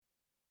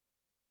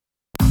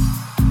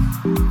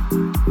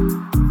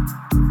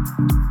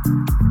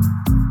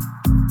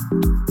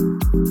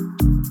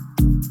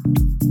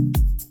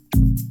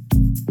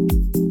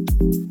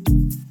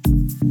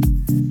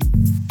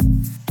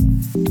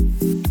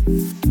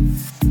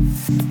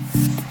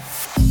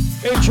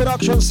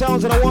production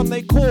sounds of the one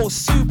they call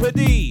Super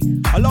D.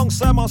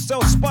 Alongside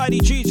myself,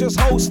 Spidey G just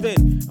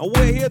hosting. And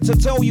we're here to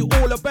tell you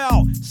all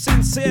about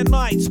Sincere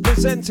Nights,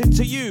 presenting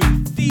to you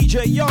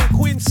DJ Young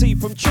Quincy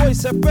from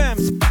Choice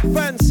FM's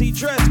Fancy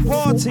Dress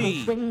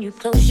Party. When you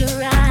close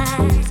your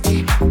eyes, when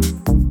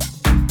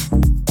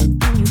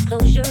you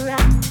close your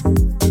eyes,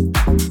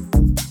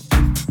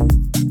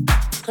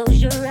 close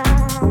your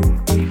eyes,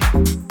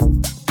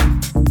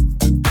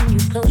 when you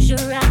close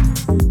your eyes.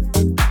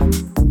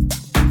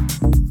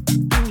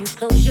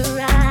 Close your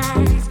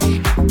eyes.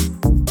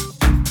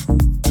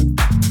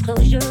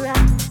 Close your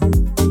eyes.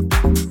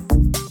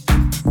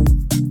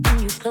 When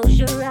you close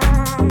your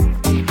eyes.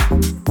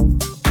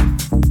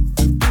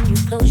 When you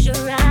close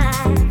your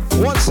eyes.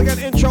 Once again,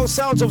 intro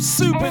sounds of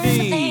Super D.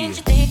 The things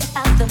you think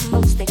about the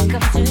most, they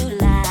come to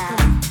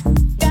life.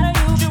 Gotta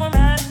use your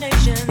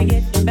imagination to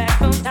get you back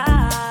on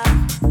top.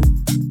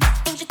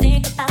 Things you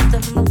think about the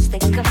most, they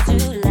come to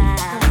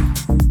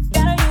life.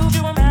 Gotta use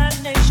your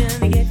imagination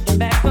to get you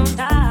back on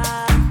top.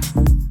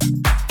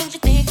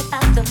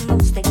 The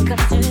most they come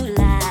to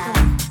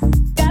life.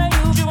 Gotta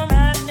use your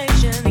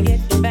imagination to get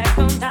you back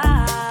on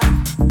top.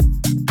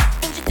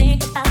 Things you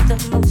think about the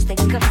most they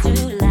come to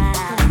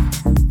life.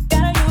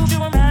 Gotta use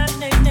your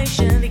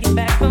imagination to get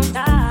back on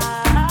top.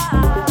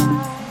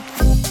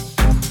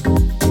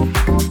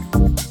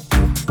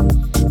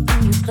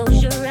 When you close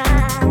your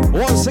eyes.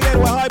 Once again,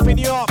 we're hyping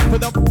you up for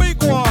the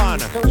big one.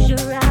 Close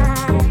your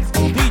eyes.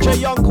 DJ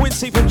Young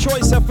Quincy from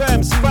Choice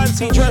FM's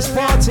Fancy Dress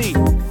Party.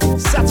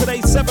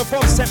 Saturday, 7th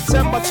of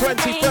September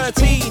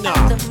 2013.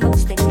 The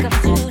most they come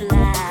to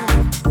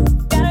life.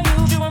 Gotta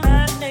use your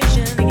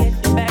imagination to get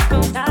you back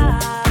on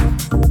top.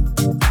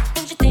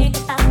 Things you think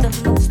about the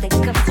most they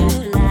come to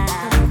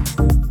life.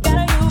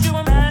 Gotta use your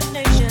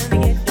imagination to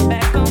get you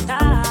back on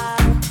top.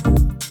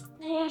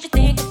 Things you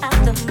think about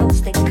the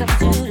most they come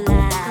to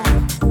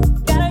life.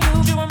 Gotta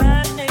use your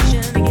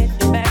imagination to get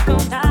you back on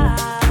top.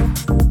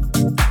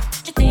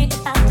 Things you think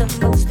about the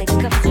most they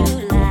come to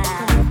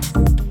life.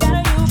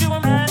 Gotta use your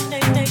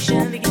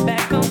imagination to get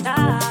back on top.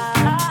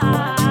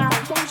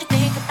 Don't you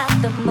think about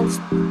the most?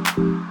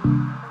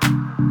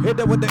 Hit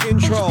them with the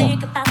intro.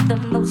 Think about the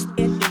most,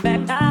 get you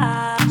back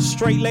top.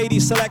 Straight lady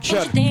selection.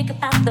 Don't you think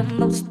about the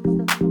most?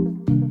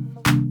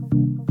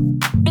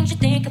 Don't you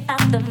think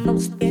about the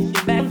most, get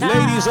you back top.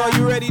 Ladies, are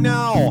you ready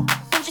now?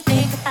 Don't you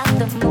think about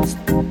the most?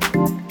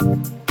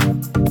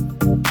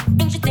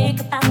 Don't you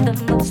think about the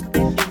most,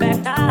 get you back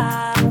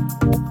top.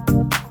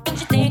 Don't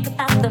you think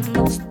about the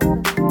most?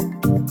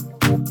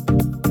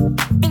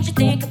 Don't you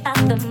think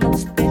about the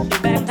most, get you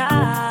back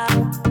top.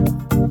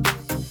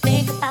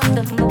 Think about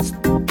the most.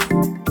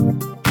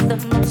 The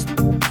most.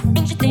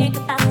 Don't you think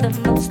about the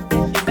most,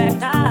 get you back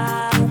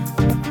top.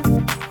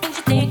 Don't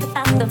you think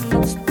about the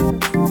most?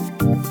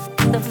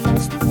 The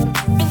most.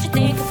 Don't you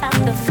think about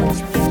the most,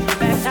 get you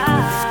back top.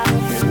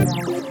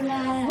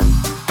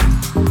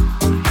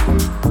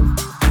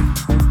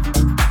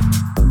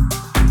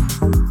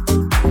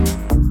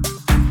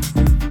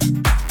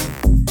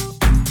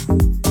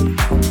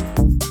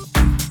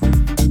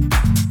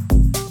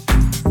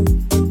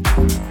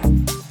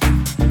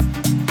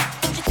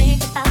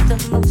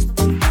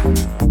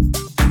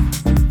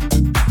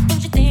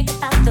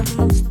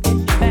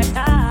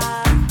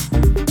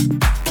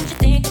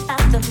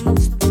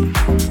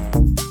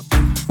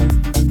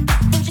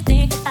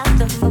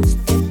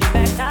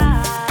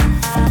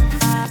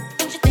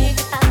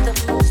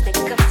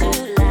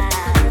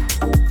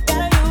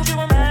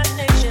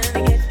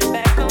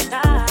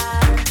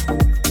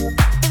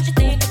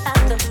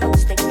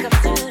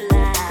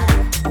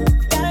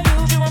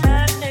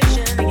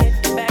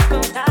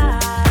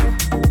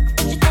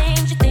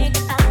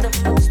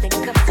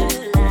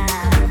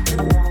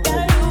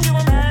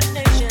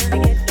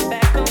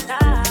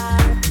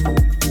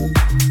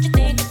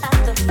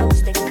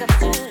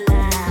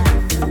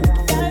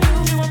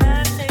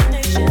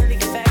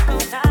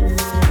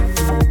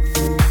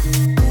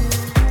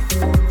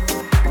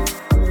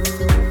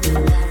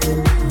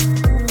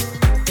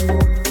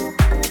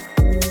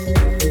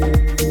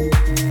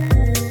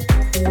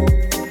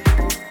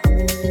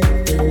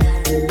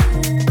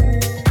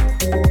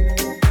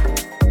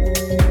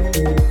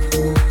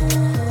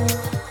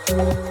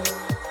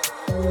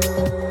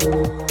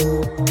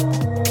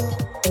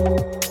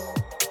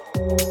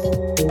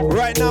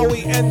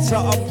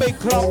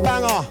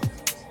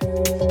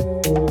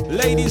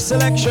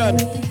 Selection,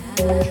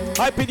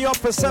 hyping you up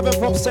for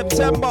 7th of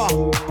September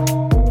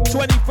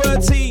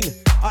 2013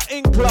 at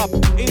In Club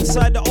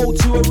inside the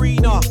O2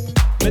 Arena,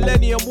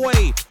 Millennium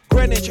Way,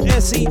 Greenwich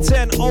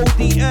SE10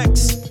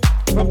 ODX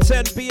from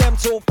 10 p.m.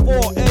 till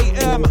 4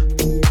 a.m.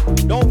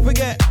 Don't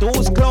forget,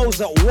 doors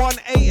close at 1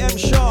 a.m.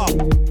 sharp.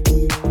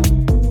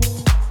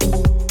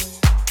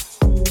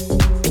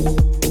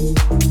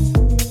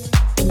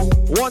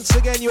 Once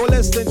again, you're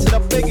listening to the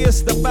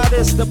biggest, the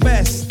baddest, the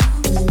best.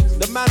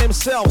 The man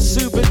himself,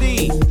 Super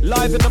D,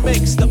 live in the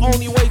mix, the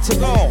only way to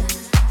go.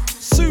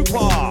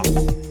 Super!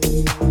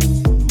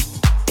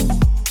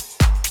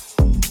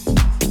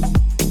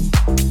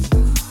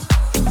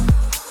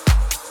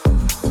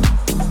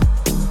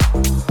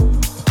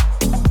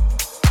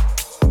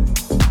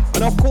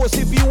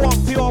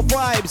 Pure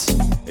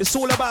Vibes. It's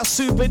all about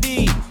Super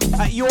D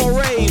at your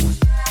rave.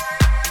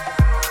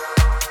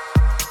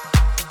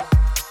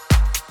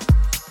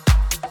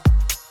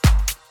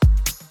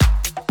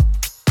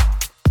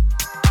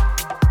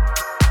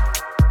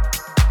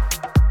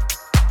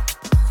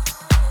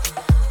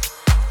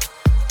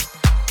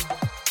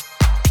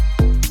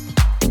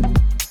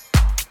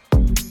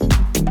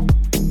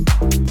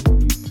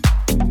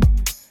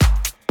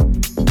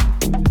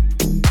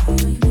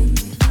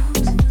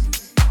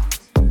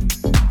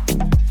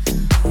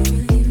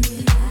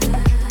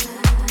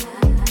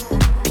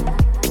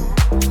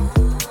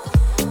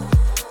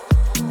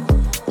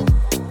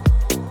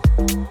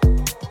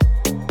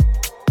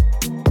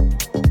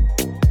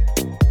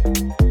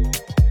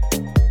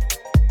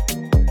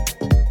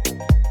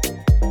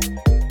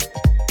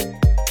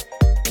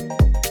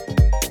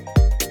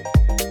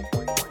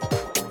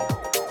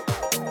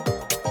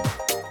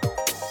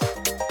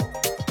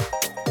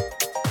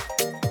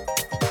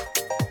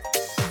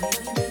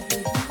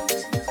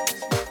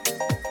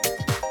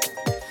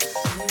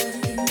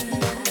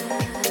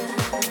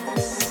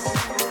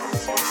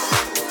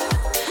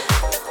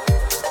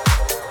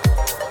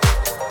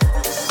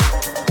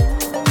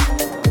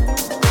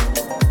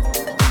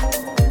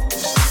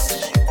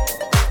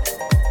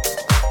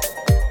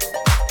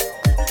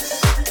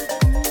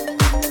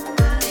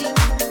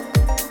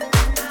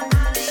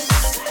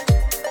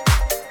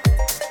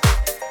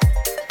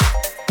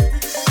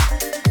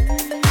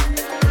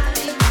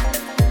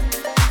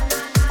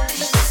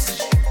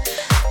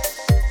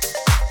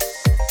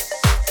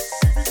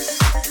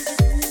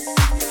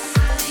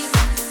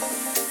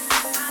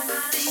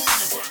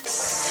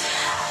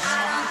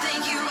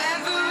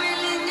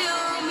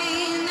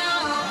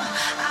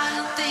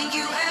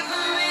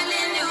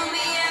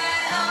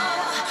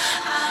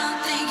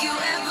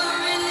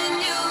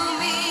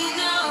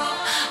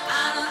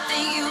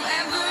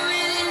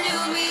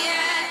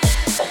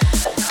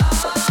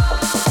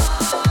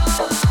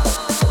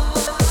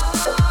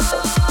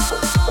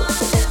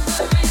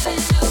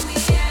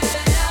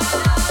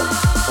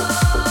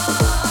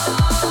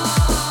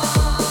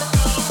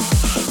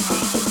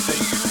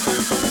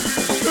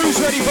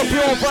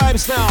 Pure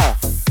Vibes now.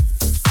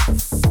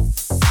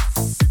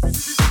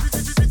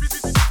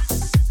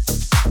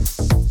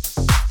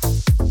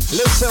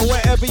 Listen,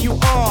 wherever you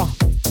are,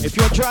 if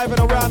you're driving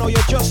around or you're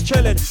just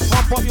chilling,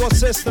 pump up your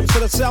system to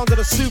the sound of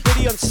the Super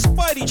D and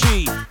Spidey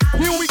G.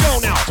 Here we go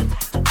now.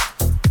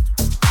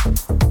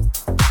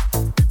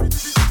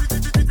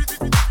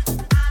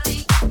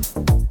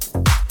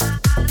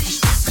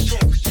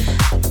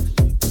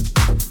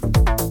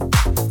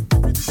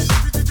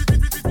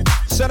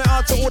 Send it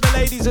out to all the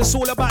ladies, it's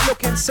all about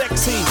looking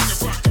sexy.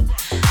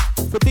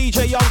 For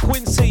DJ Young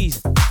Quincy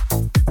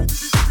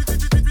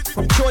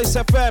from Choice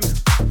FM,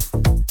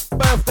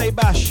 birthday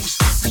bash.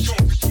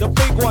 The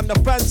big one, the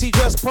fancy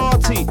dress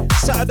party,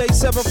 Saturday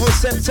 7th of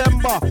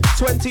September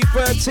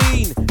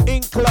 2013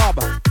 in Club.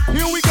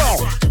 Here we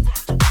go.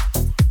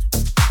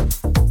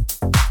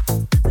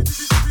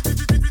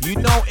 You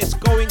know it's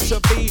going to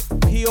be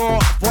pure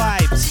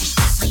vibes.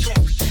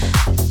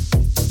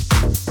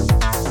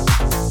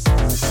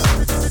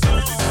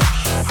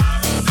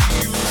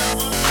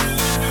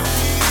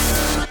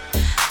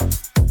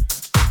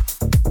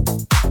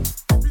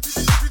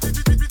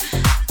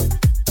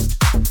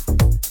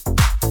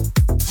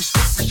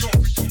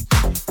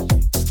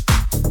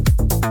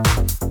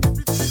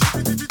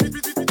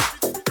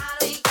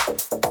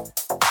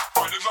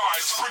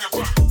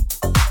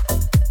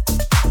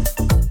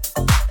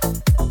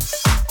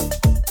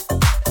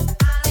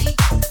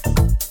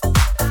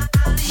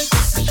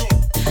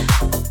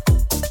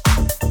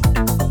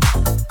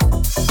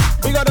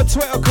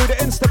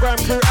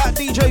 Crew at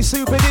DJ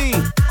Super D.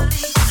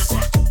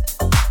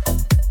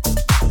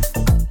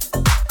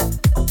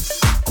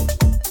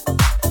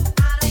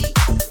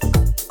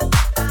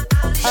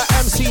 At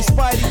MC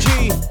Spidey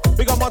G.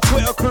 Big on my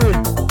Twitter crew.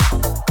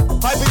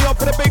 Hyping you up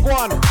for the big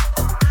one.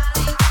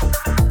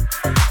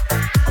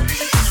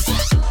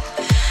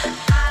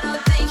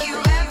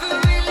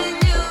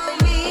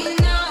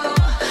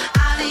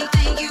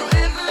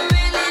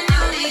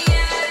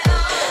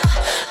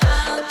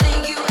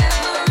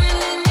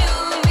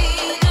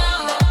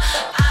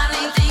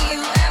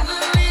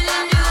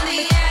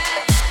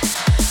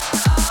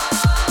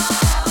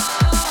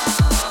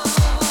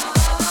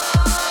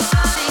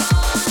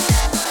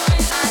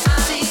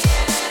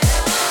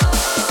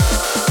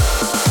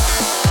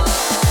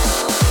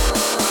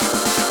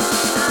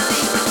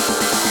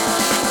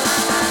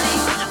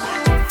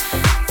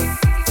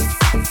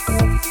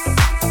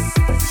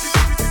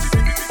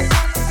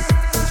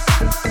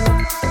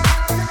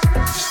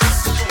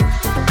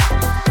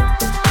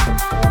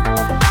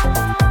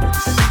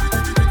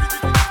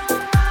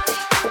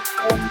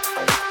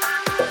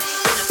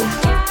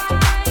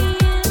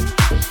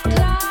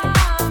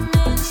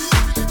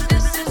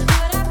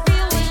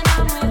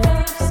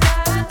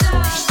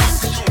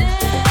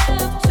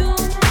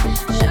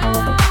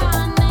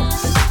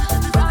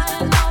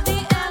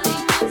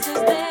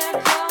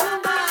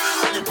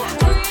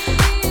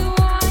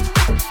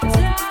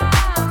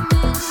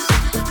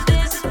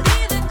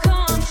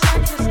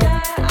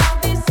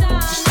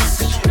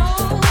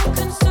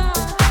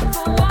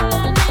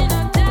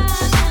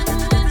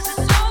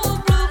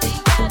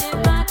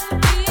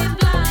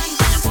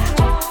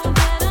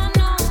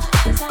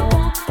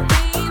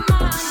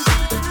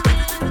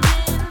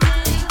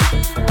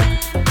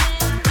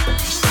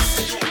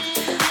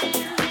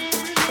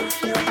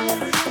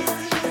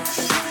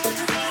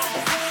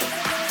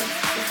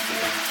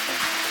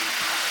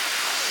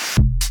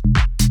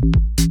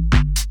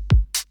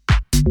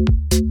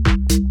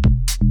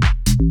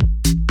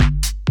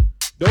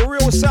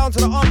 sounds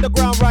of the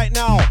underground right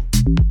now.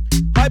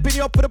 Hyping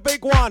you up for the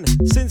big one.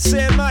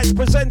 Sincere Nights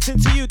presenting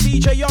to you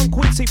DJ Young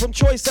Quincy from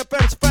Choice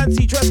FM's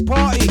Fancy Dress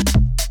Party.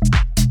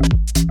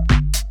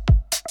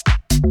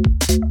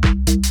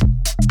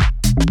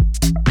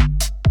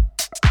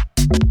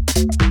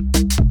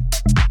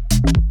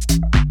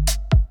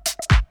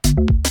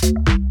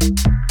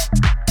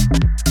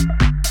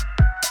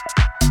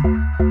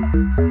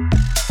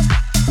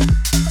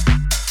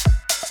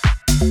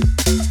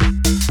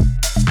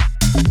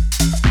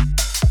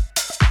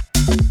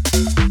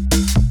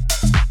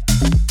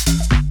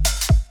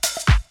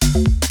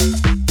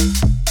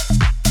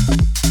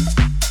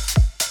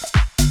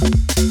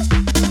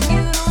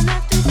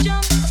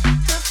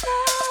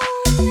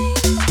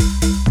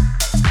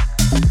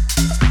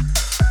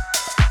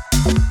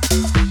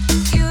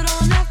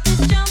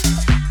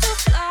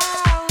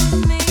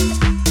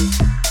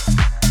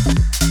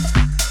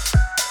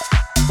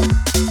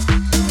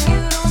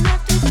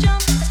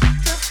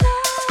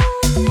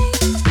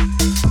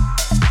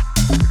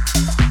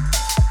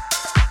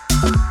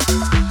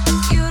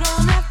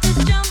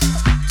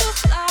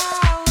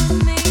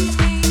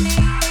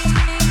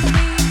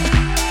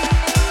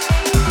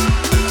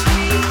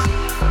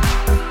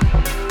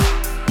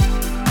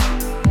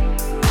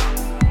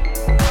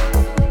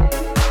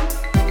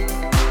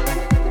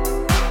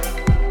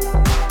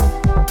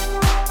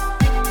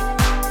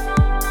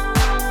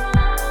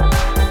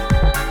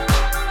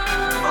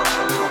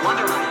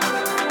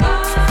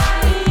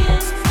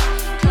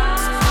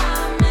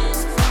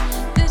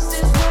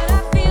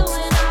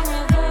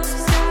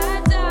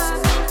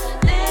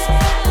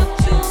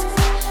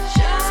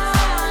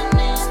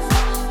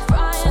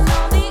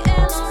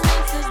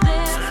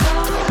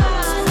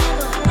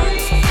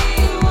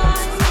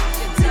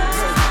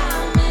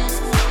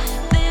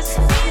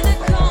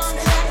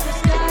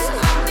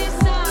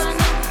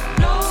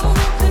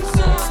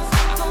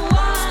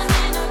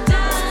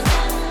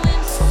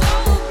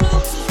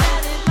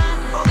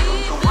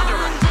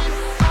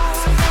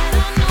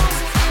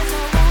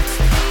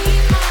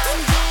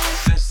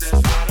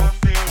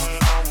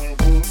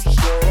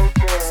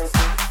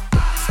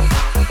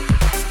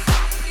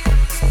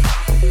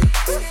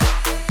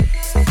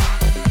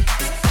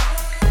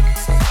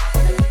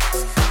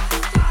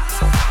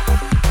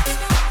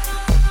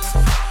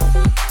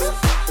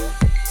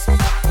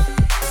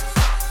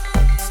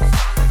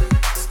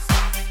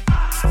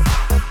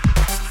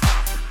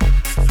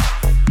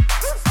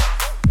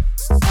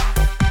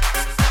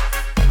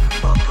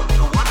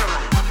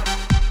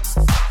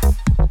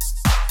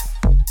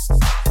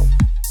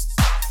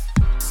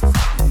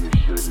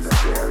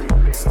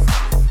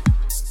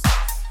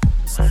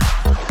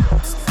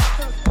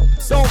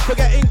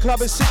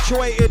 Club is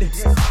situated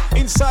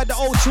inside the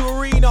O2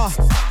 Arena,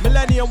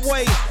 Millennium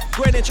Way,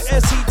 Greenwich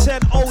SE10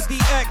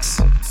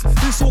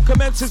 ODX. This all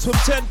commences from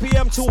 10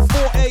 p.m. till 4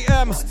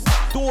 a.m.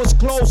 Doors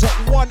close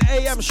at 1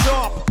 a.m.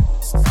 sharp.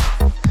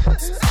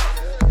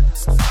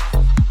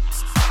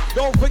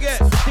 Don't forget,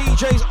 the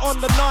DJs on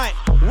the night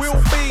will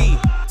be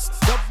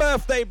the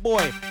birthday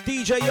boy,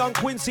 DJ Young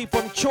Quincy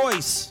from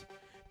Choice,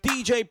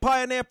 DJ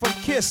Pioneer from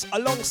Kiss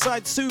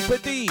alongside Super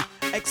D,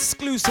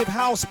 exclusive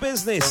house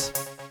business.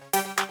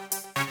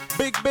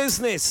 Big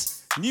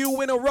Business, New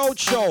Winter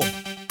Roadshow,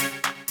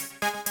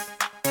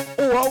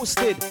 all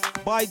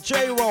hosted by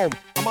J-Rome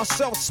and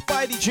myself,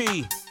 Spidey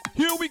G.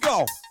 Here we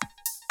go.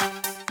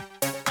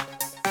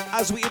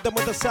 As we hit them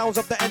with the sounds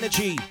of the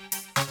energy.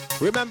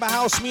 Remember,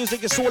 house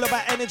music is all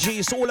about energy,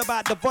 it's all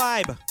about the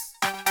vibe.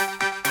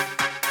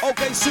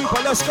 Okay,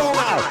 super, let's go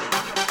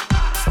now.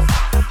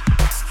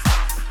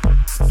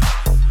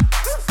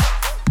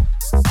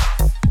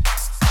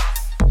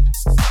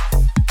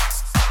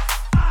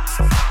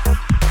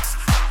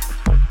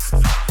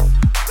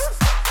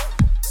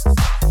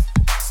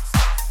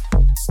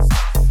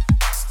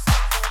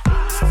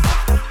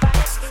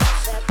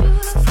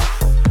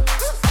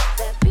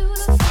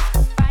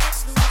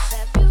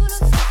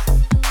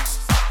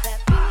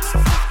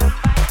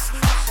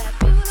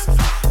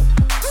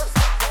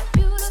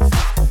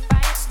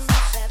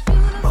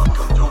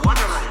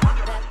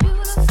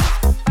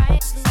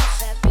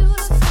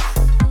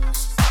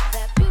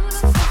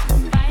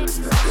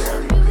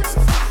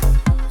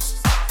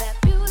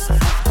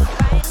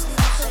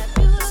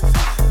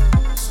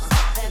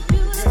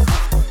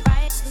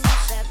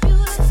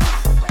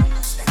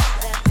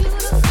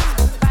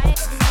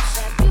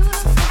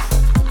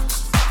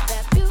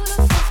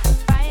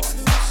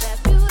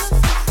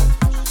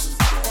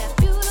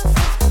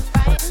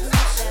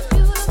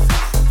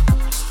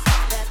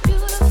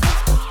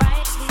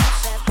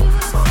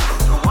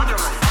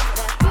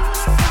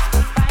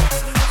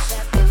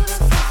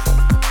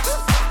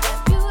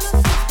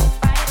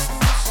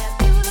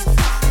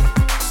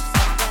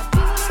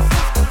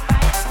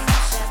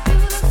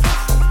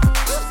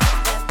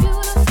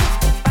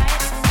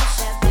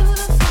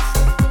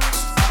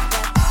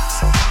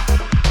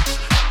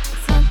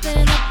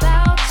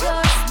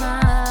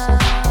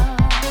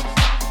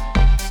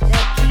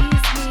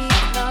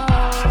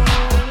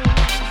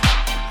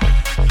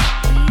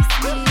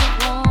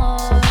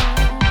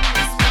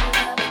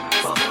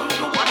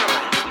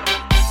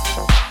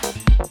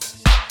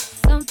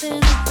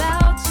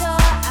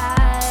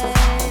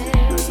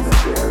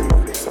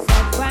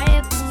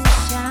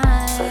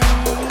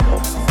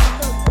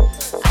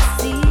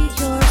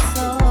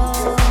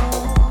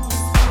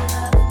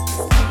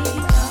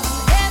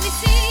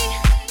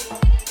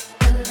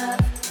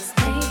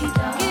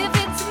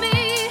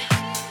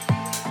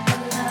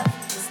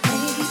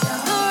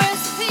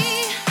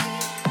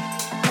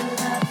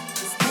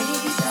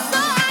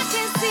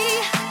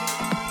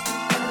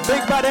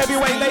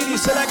 heavyweight lady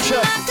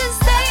selection.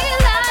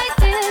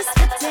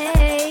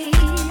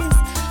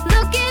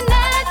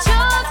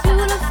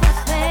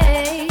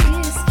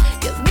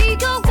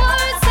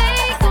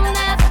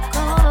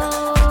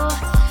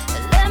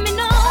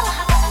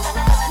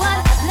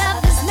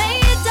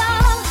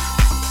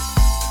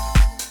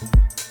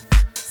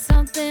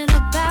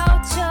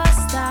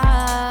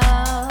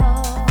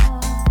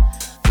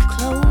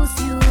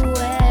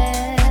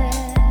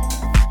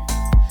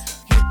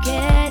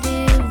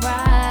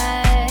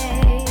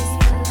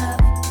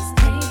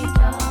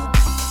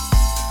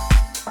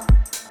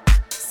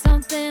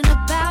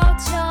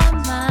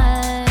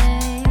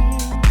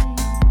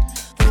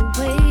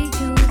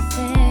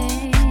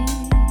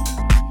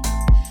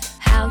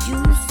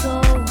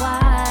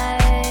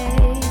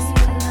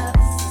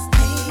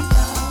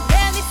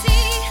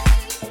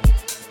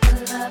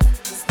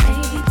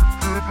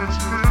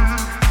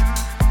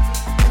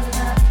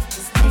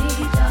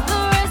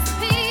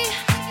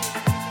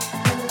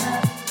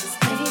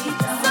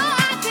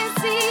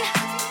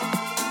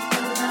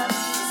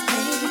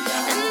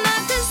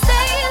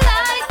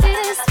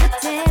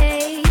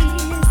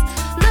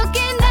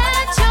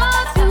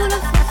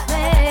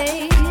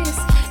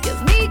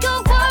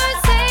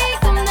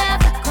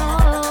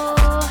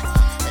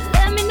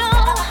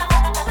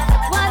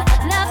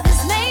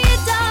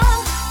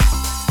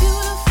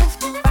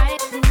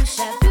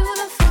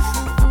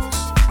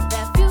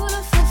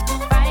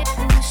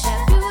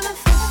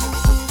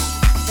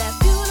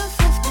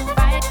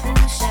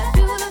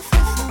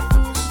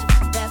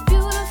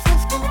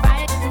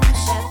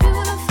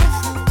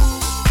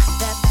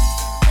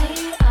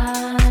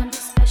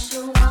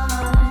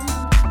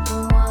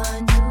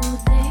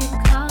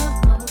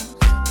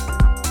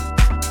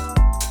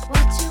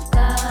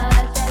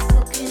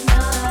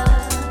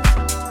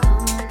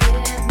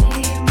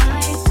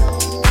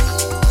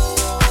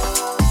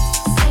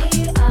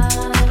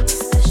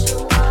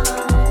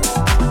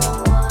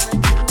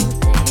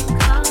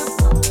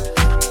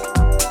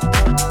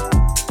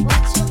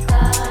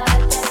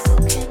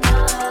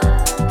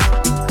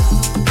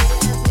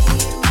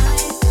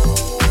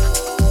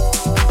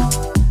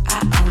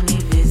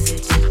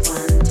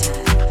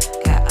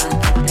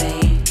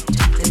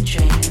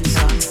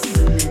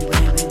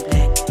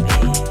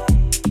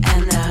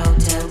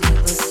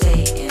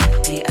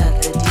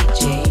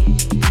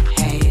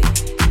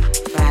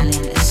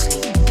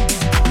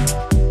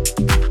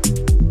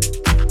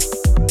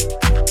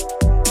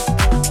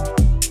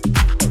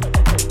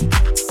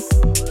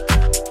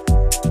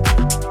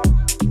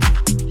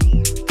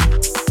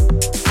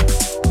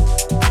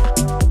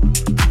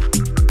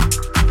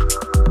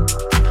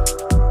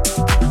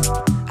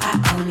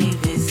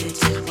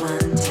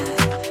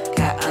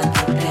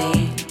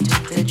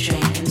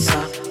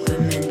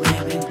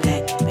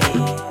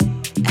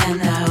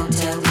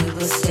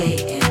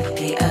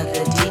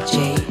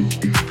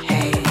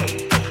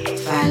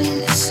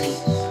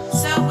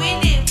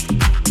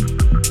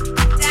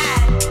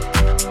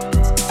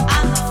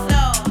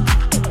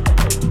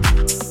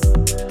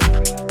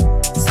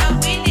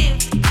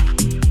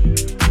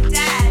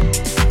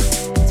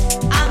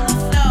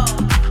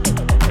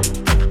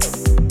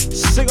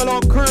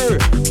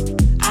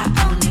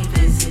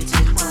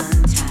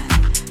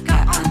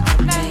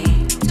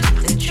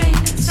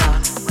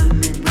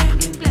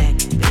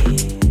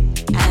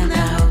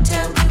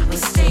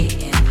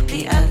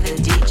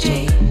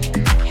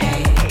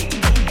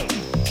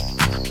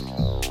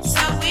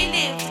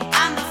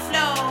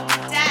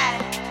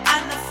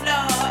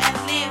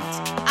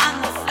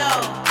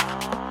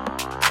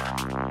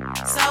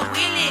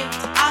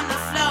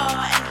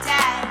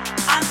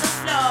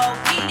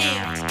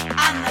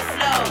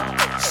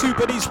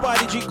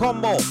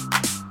 Combo.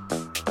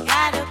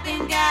 Got up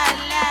and got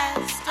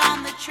last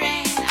on the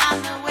train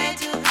on the way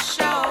to the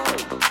show.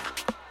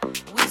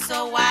 We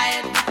so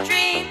wired with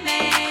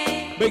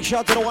dreaming. Big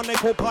shout to the one they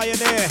call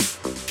Pioneer.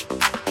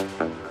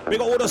 We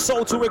got all the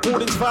Soul 2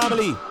 Recordings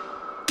family.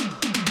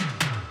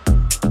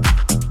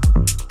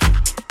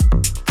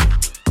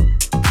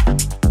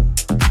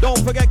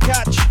 Don't forget,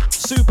 catch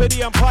Super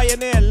D and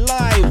Pioneer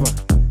live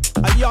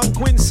at Young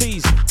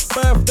Quincy's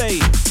birthday,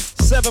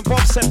 7th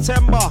of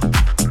September.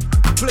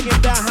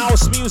 Flinging down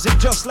house music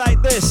just like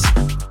this.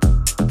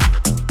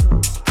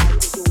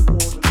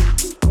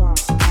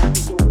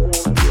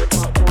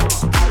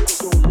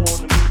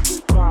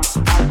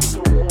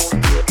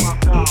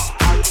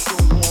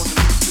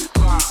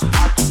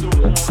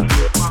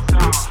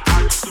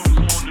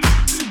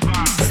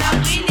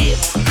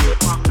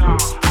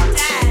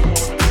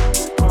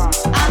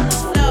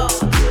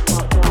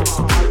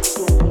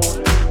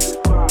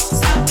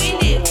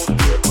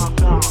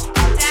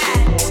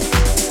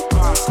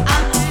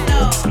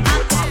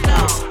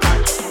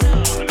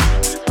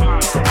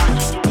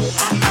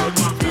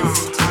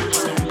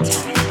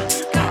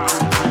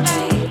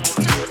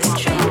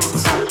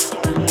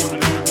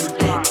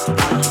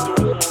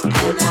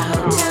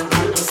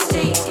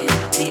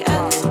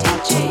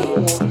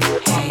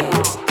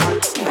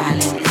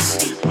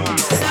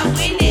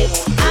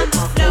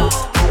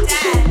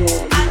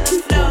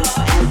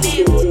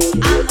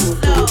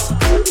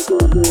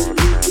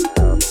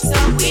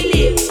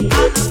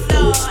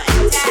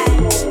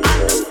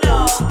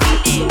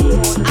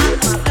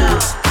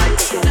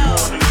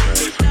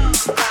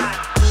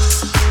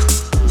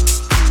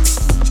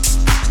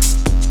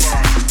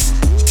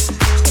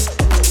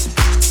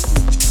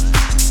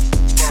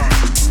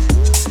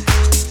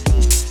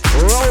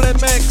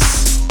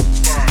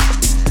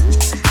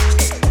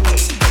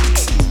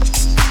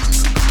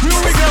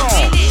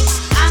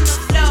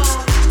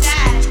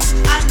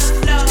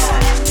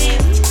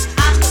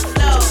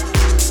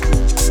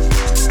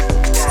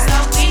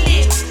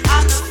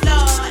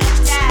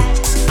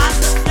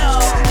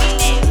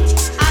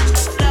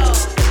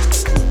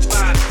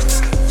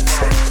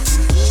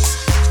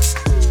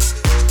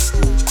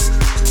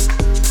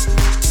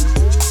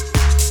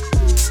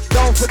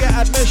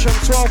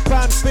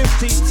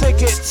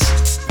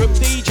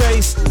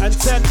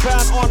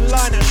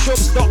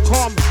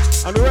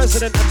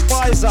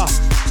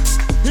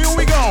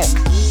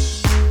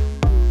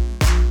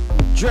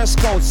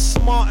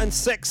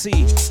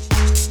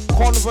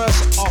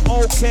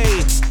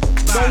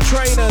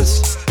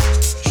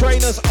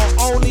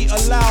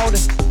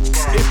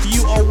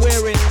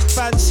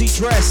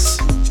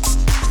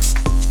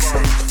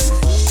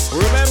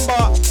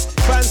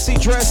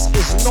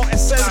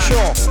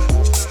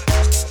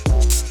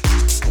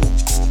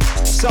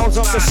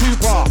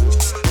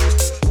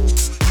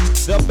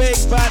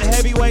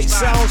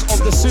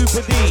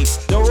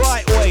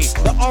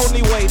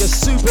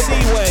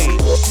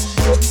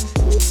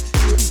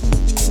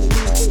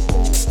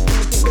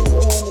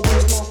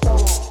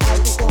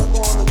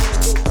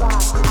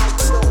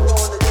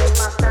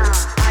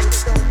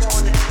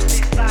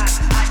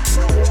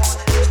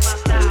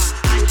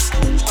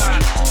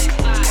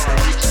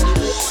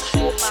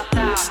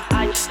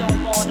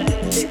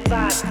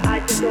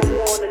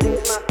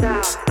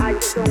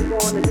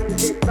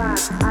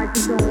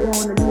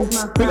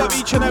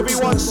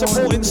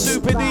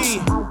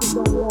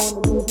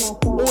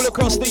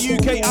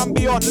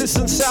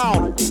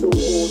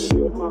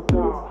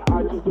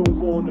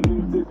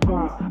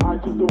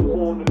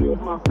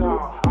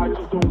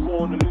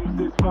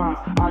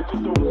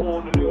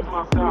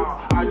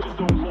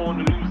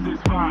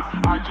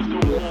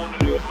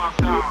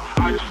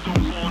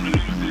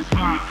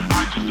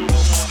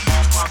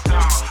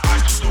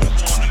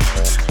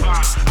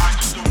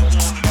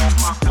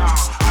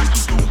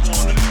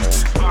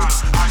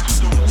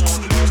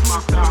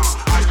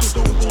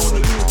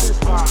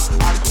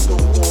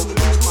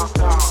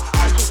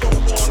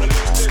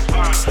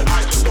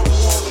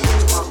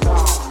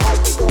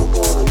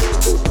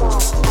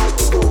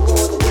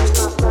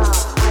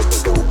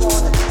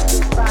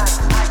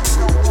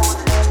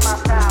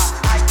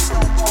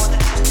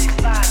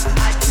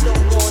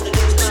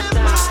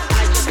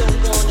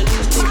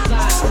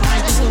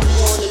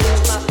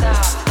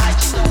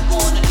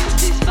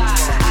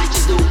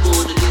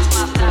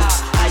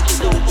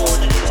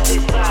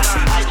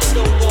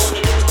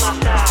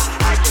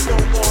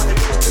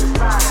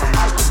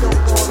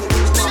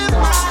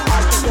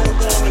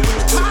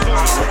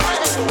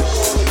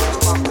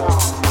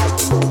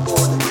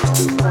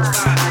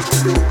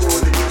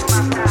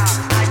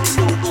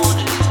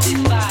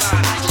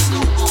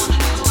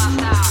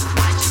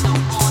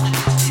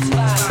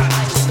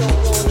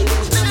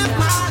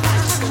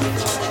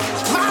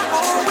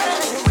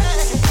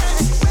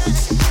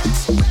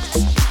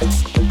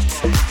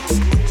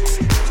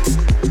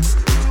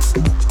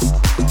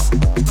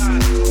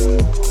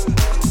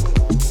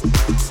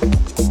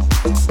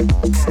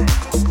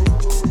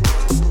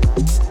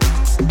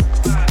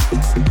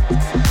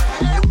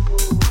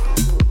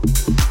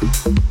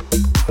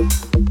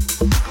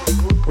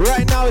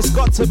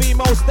 To be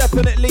most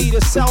definitely the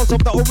sounds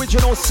of the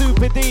original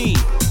Super D.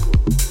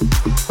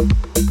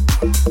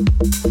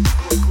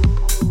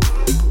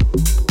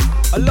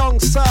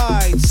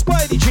 Alongside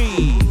Spidey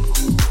G.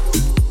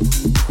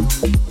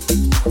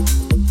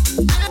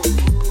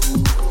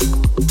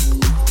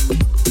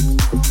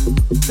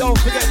 Don't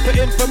forget, for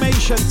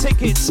information,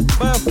 tickets,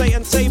 birthday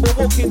and table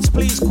bookings,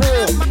 please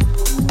call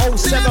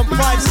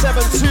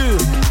 07572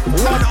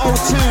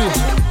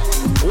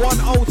 102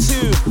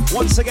 102.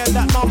 Once again,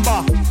 that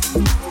number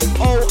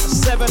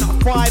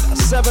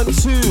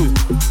 07572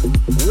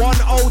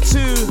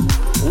 102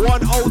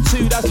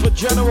 102. That's for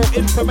general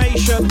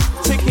information,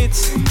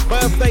 tickets,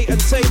 birthday and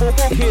table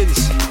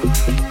bookings.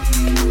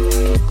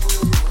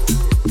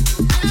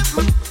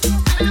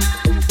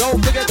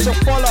 Don't forget to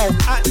follow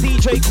at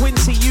DJ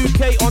Quincy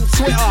UK on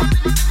Twitter.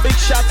 Big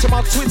shout to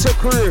my Twitter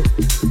crew.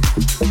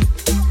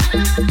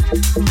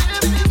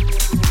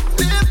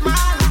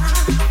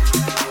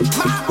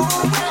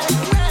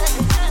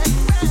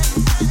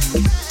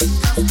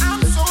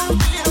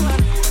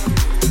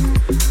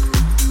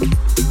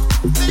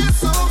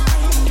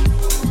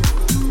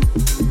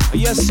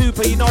 Yes,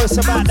 Super, you know it's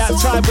about that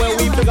time where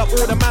we pick up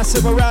all the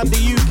massive around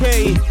the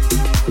UK.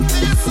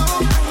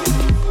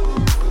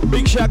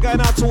 Big shout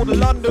going out to all the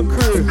London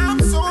crew.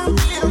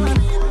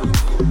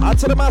 Out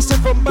to the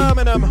massive from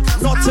Birmingham,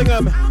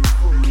 Nottingham,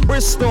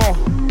 Bristol,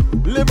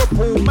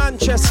 Liverpool,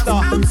 Manchester,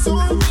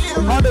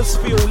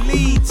 Huddersfield,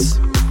 Leeds.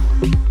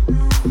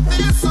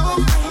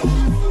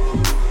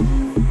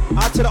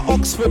 Out to the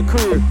Oxford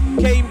crew,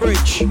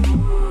 Cambridge.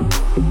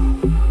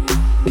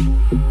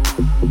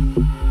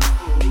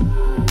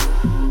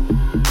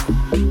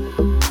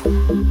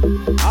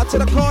 Out to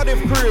the Cardiff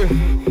crew.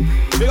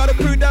 We got a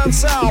crew down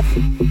south.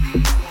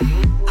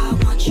 I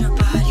want your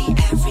body,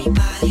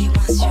 everybody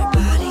wants your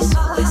body, so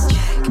let's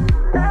check.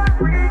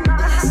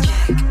 Let's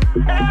check.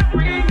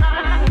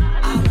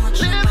 I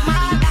want your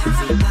body,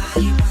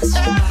 everybody wants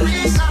your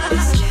body, so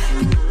let's check.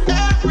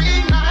 Come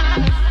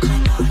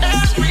on,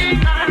 let's check.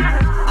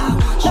 I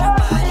want your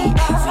body,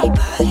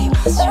 everybody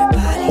wants your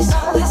body, so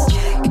let's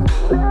check.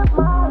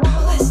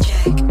 Let's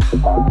check.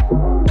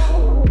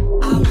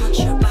 I want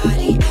your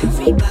body,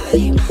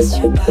 everybody wants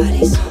your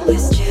body, so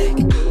let's check.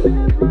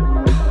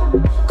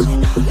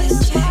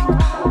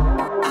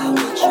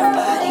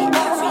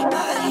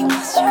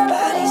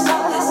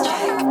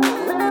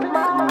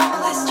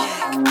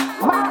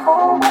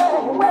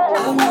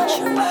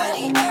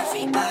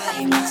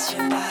 everybody wants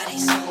your body,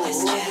 so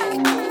let's check.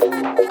 Come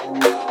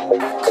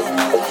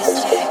on,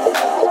 let's check.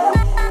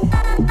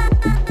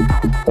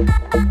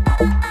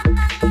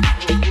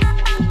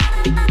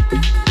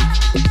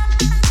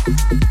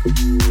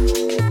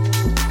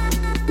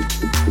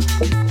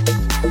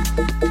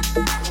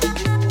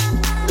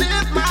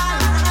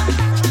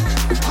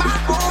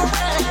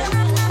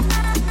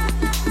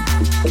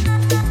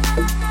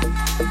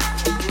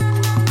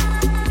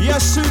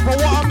 Yes, super,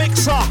 what a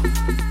mixer.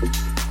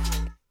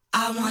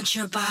 I want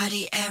your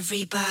body,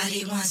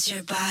 everybody wants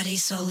your body,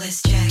 so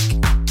let's check.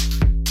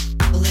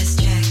 Let's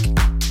check.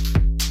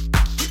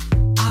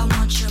 I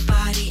want your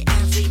body,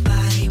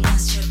 everybody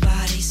wants your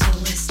body, so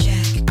let's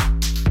check.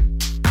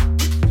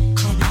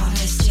 Come on,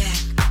 let's check.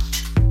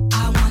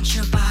 I want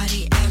your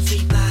body,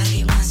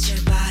 everybody wants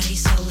your body,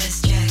 so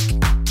let's check.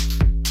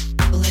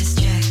 Let's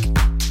check.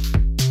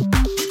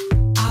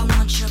 I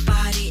want your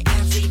body,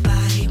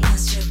 everybody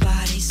wants your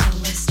body, so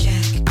let's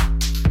check.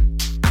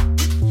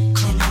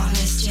 Come on,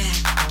 let's check.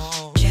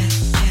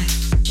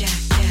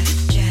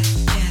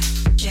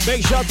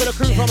 Big shout to the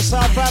crew from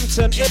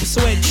Southampton,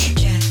 Ipswich.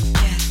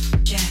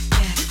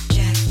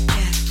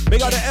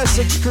 Big up the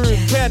Essex crew,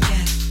 Kent,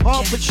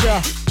 Hertfordshire,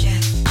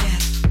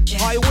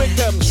 High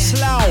Wycombe,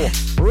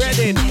 Slough,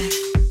 Reading.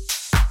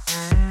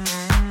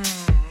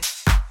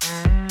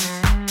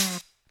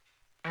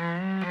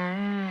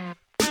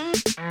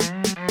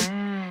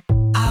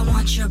 I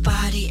want your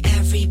body,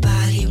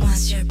 everybody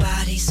wants your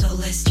body, so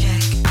let's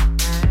check.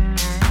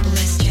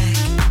 Let's check.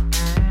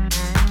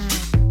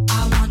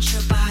 I want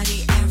your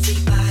body,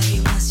 everybody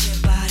wants your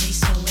body,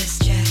 so let's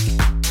check.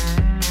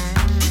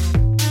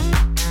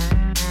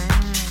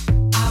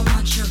 I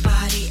want your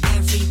body,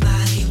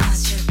 everybody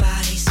wants your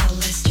body, so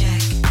let's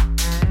check.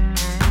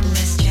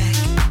 Let's check.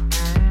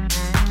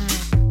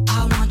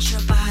 I want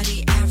your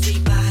body,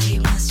 everybody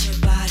wants your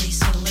body,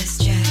 so let's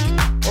check.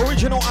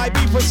 Original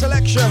IB for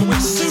selection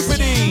with Super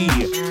D.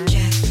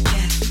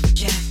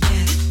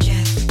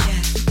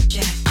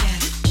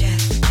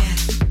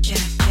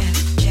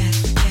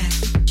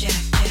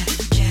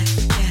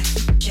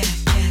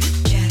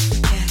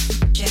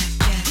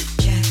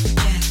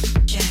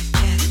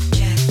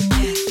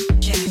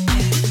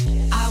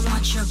 I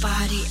want your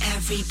body,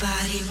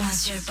 everybody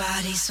wants your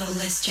body, so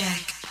let's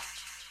check.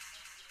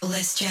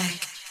 Let's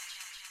check.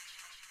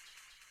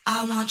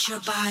 I want your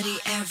body,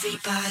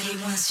 everybody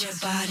wants your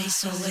body,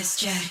 so let's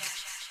check.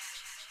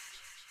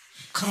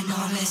 Come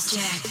on, let's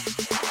check.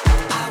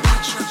 I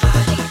want your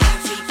body,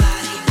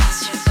 everybody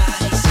wants your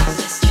body, so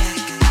let's check.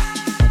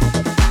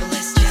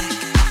 Let's check.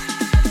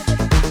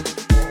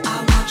 I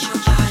want your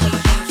body,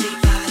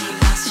 everybody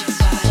wants your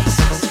body,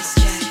 so let's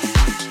check.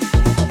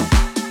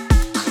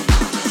 Come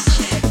on, let's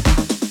check.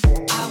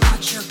 I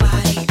want your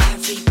body,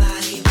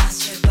 everybody wants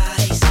your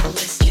body, so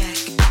let's check.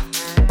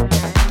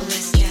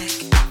 Let's check.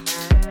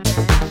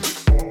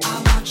 I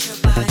want your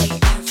body,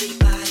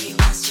 everybody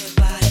wants your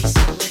body,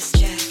 so let's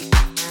check.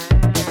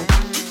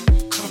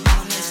 Come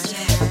on, let's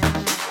check.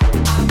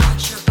 I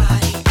want your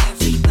body,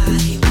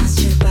 everybody wants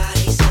your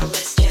body, so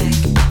let's check.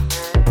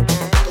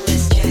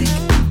 Let's check.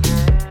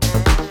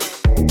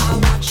 I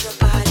want your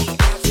body,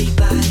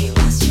 everybody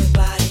wants your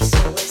body, so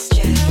let's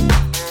check.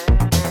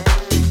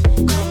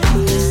 Come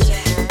on, let's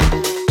check.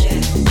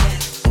 Check,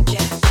 check, check, check,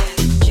 check,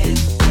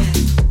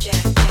 check,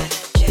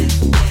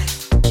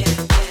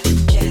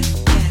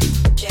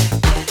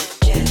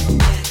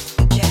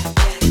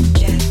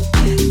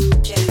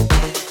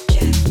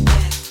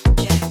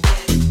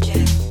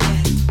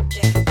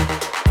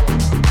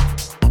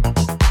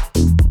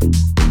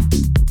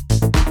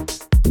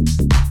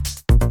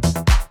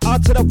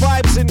 Out to the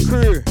Vibes In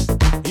crew.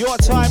 Your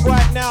time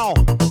right now.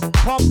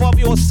 Pump up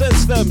your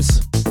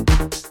systems.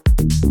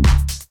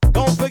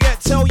 Don't forget,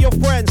 tell your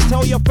friends,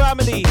 tell your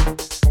family.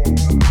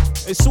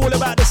 It's all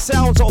about the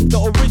sounds of the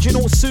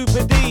original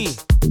Super D.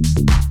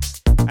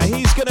 And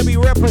he's gonna be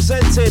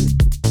representing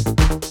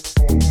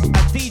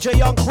at DJ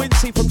Young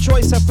Quincy from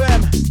Choice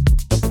FM,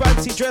 the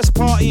fancy dress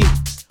party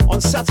on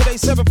Saturday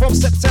 7th of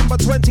September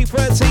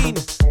 2013.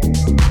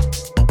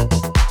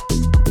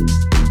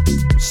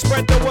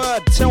 Spread the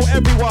word, tell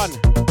everyone.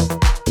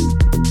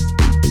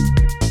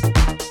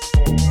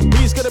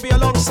 He's gonna be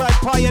alongside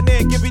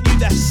Pioneer, giving you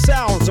the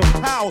sounds of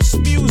house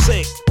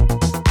music.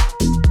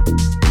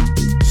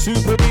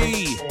 Super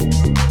D.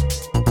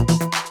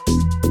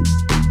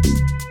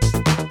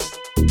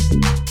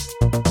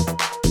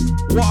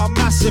 What a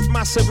massive,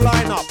 massive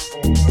lineup.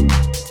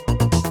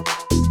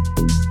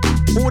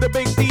 All the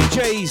big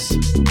DJs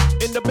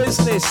in the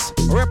business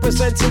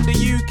representing the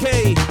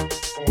UK.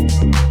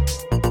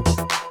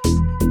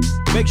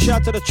 Big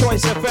shout to the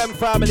Choice FM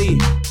family.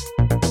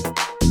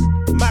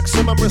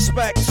 Maximum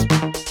respect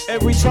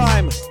every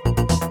time.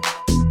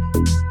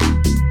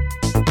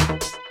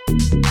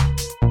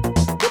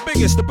 The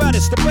biggest, the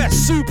baddest, the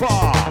best, super.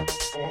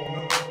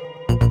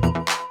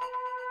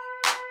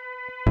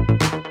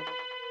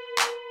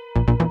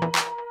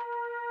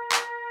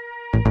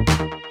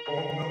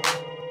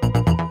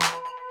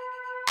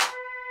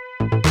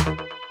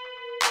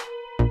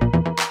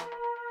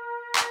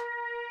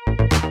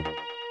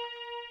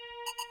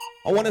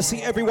 I want to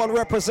see everyone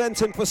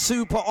representing for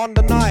Super on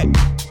the night.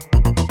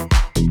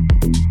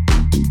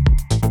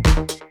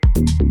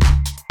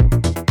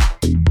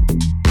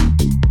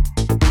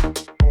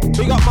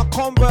 Big up my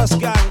Converse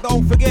gang,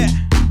 don't forget.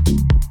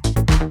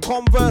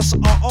 Converse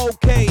are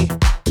okay.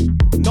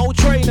 No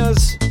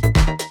trainers.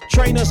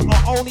 Trainers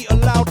are only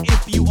allowed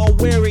if you are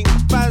wearing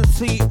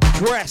fancy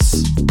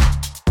dress.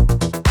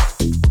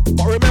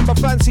 But remember,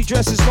 fancy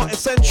dress is not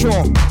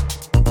essential.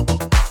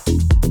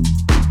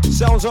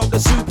 Sounds of the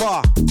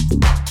Super.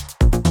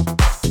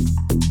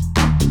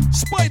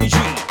 Spidey G,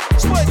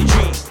 Spidey G,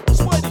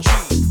 Spidey G,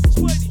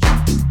 Spidey G.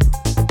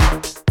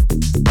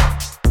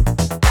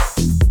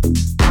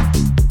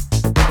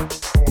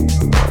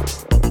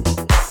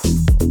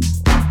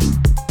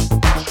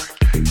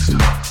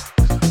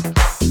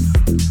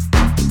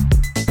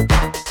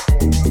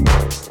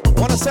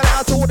 Wanna send it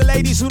out to all the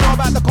ladies who know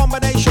about the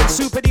combination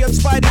Super D and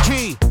Spidey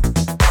G.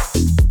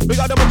 We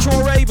got the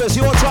mature ravers,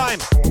 your time.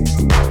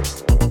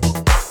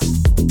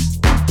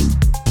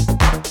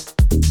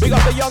 Big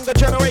up the younger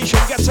generation,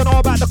 get to know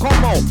about the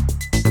combo.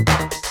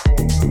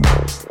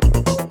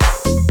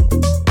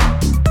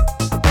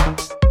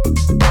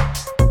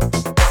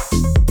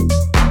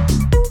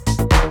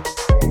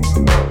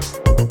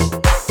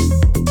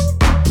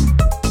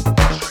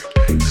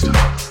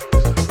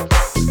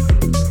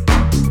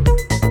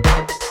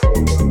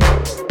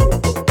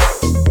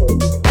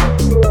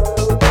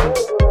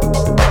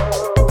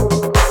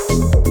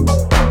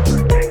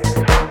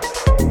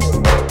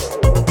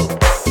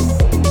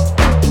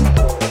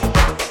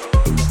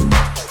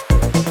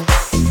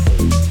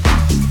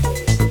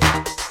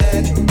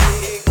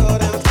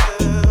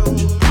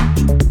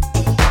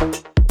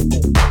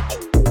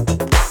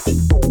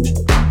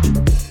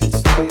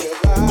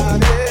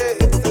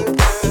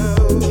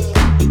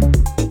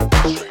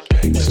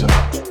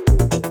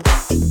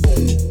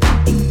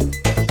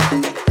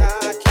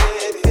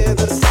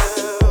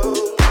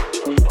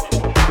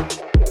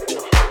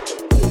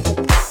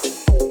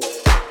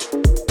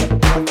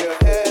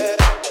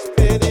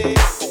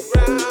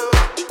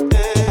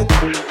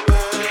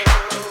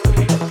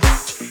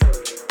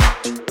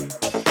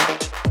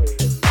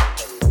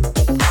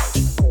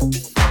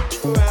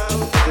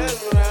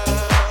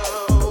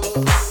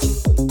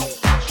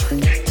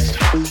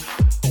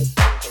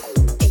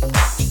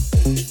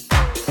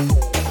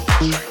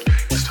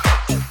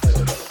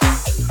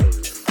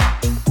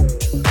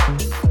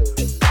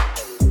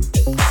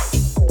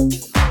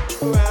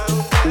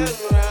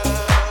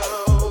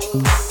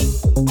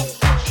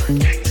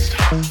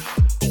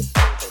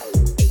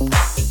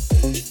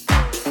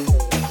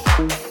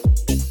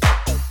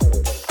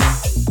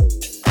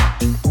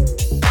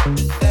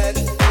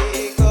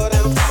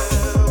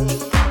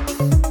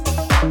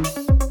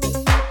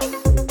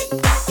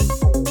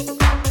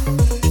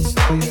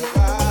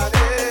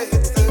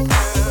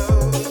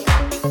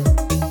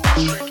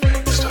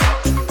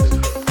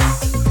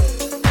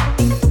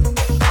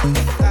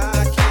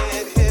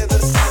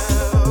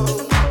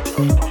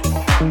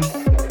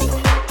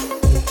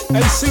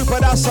 Hey Super,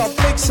 that's a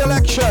big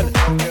selection.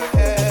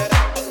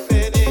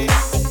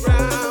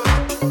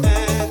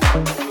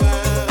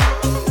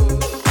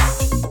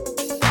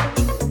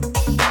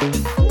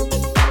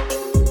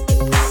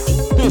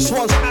 This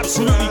one's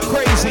absolutely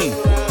crazy.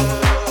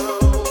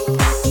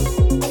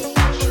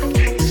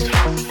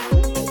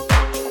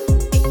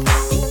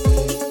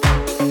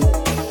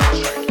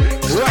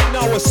 Right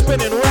now we're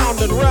spinning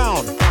round and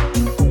round.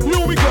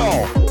 Here we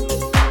go.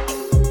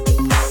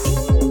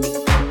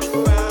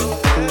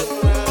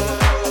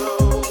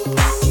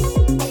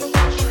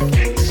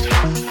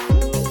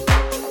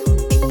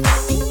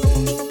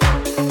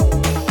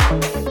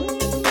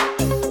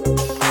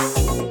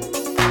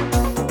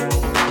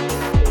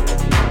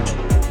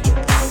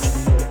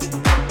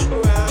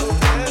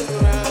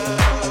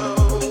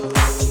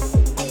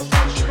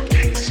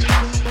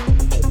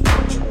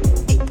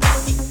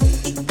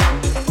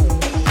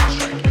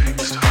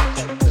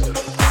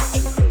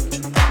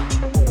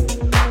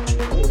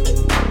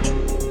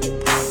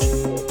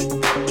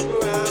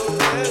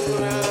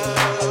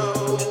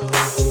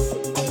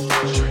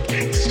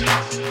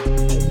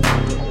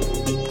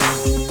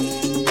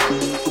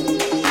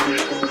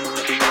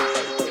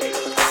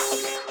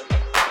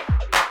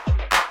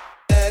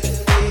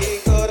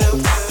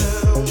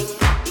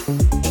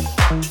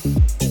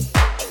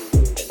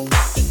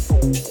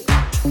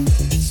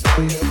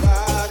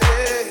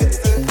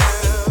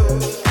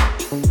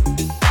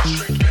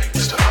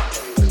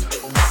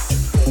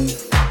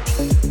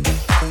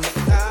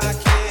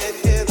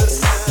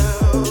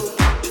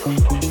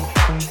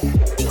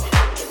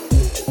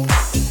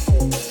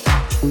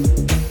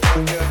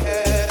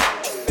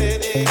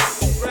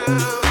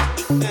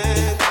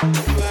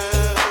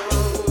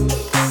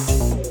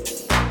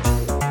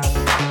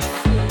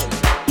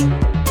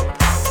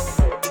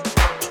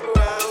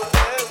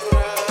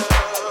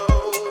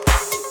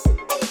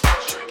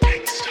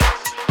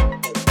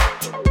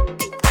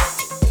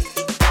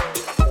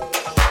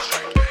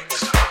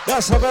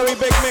 That's a very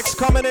big mix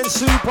coming in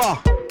Super.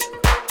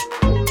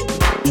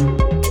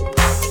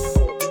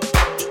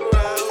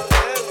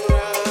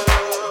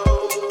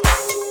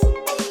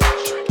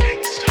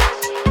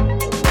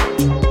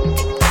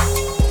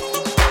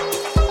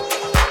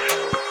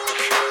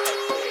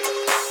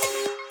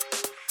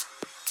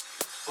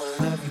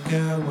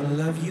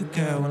 love you,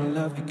 girl, wanna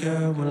love you,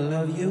 girl, wanna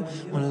love you,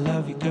 wanna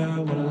love you,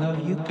 girl, wanna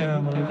love you,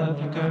 girl, wanna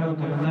love you, girl,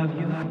 wanna love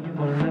you,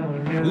 wanna love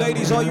you, girl.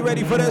 Ladies, are you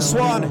ready for this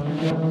one?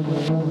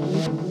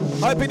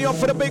 Hyping you up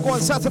for the big one,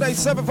 Saturday,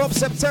 7th of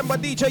September,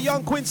 DJ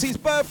Young Quincy's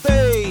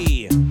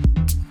birthday.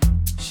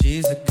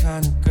 She's the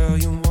kind of girl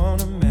you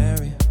wanna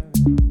marry,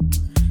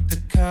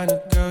 the kind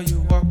of girl you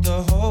walk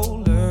the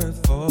whole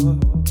earth for.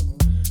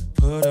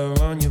 Put her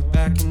on your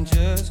back and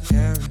just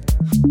carry.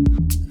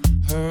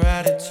 Her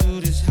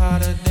attitude is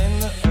hotter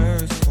than the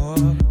earth's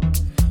core.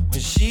 When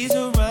she's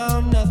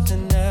around,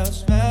 nothing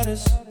else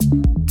matters.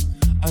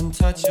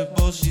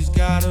 Untouchable, she's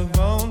got her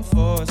own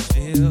force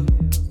field.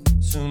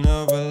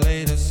 Sooner or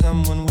later,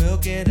 someone will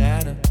get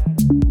at her.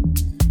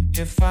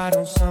 If I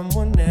don't,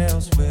 someone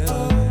else will.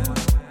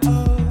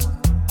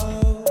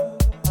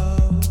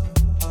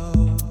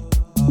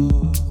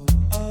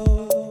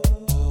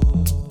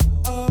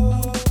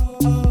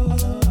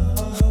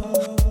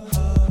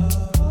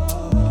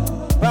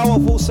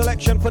 Powerful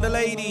selection for the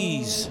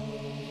ladies.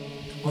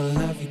 Wanna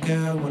love you,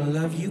 girl, wanna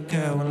love you,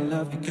 girl, wanna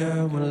love you,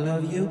 girl, wanna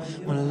love you,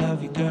 wanna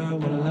love you, girl,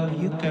 wanna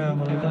love you, girl,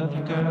 wanna love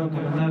you, girl,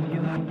 wanna love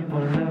you, wanna love you, girl,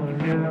 wanna love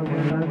you, girl,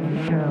 wanna love you,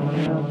 girl,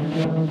 wanna love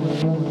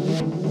you.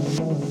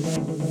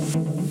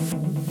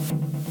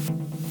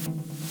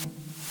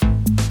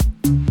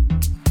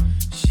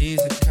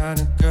 She's the kind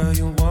of girl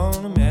you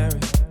wanna marry.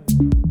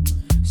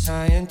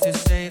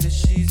 Scientists say that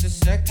she's the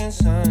second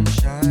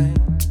sunshine.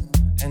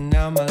 And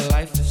now my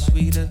life is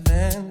sweeter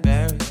than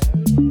berries.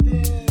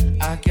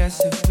 I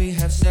guess if we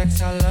have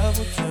sex, our love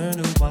will turn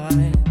to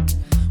wine.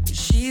 When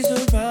she's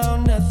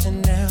around,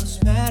 nothing else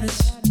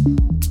matters.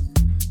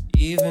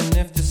 Even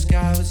if the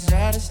sky was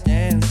at a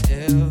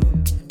standstill.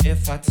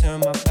 If I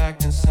turn my back,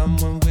 then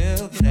someone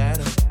will get at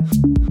her.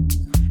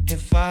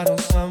 If I don't,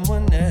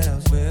 someone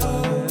else will.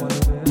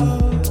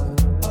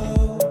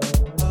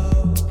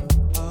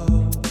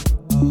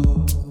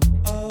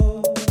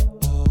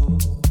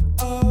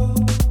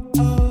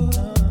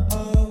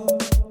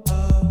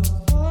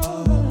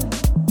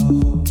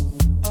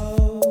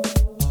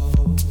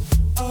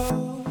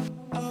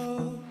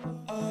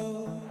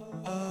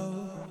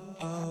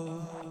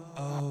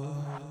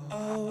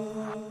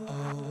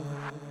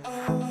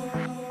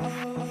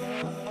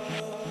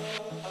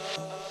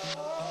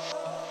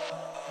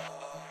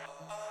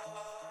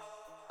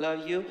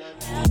 Love you.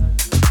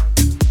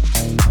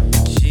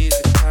 She's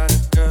the kind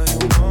of girl you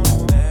wanna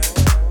marry.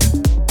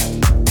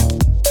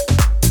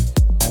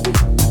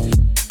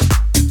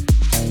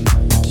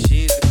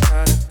 She's the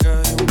kind of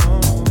girl you wanna marry. She's the kind of girl you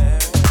wanna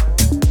marry.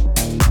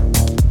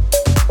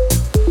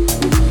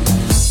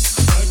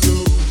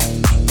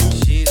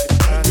 She's the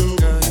kind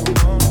of girl you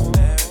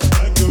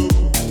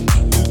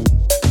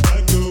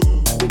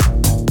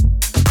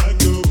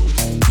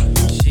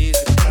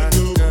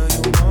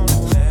wanna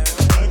marry.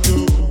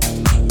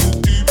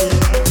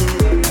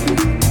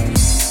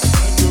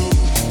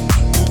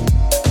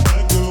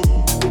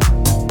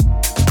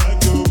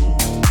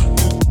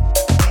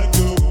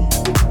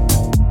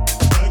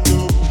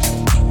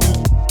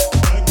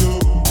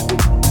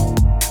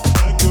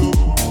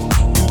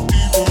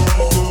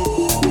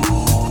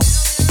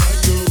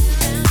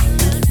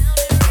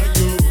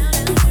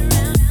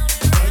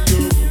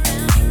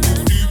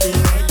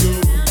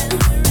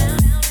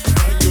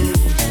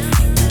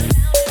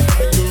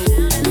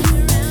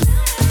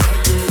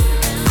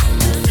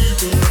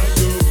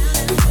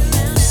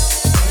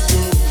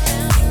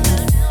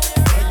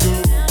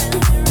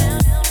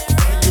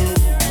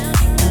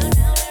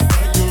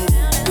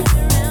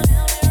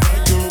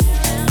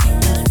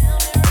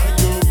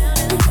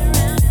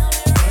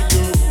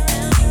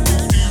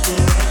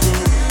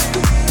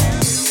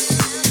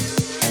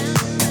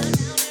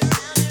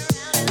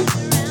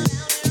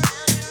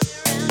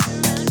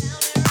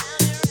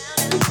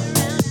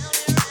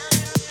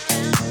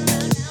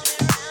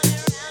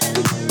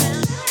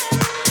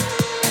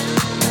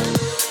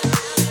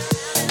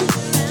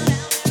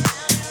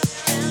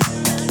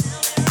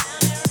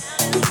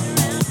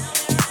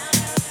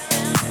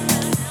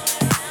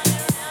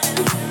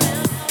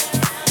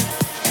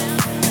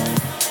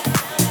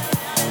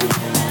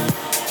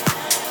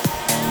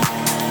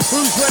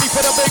 Who's ready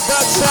for the big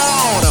bad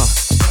sound?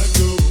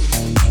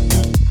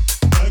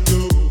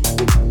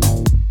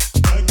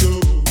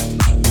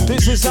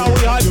 This is how we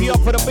hype you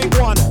up for the big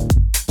one.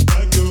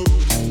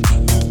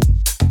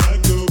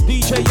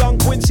 DJ Young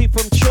Quincy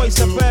from Choice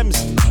FM's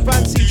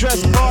Fancy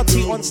Dress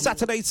Party on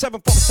Saturday,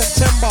 7th of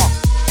September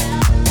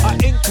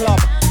at Ink Club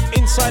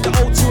inside the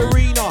O2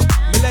 Arena,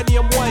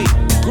 Millennium Way,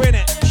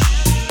 Greenwich,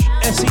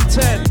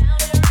 SE10.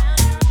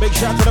 Big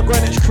shout to the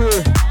Greenwich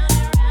crew.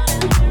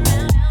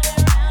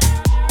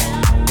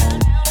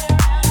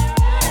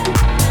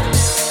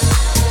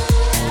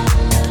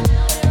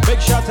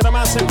 Big shout to the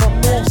massive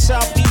from north,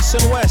 south, east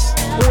and west,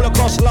 all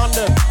across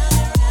London.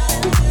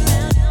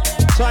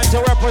 Time to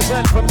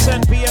represent from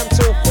 10 p.m.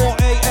 till 4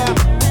 a.m.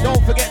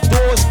 Don't forget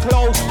doors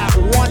close at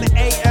 1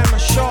 a.m.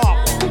 sharp.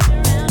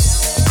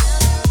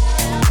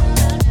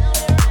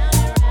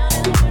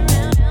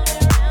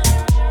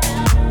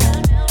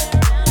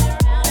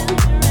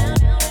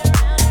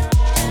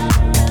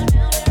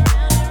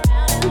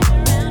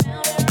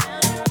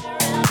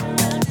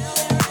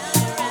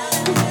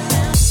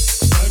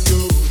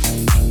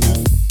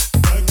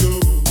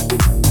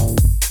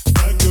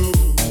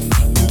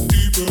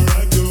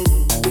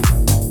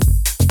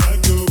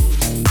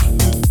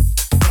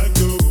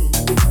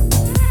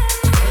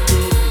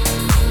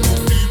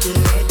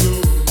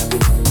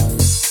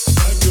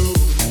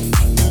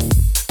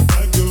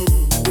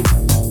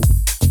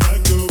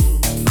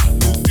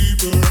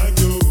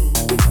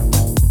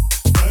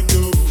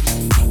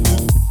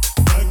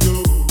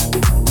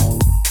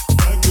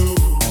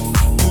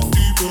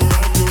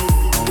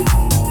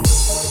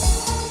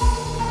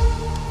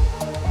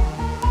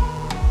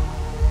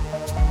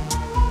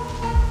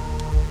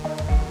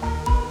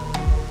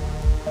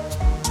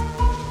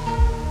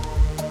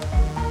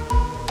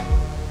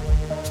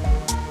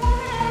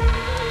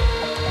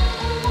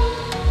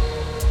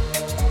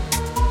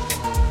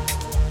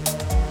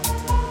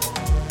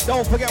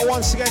 Don't forget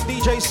once again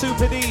DJ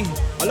Super D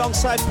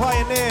alongside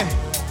Pioneer.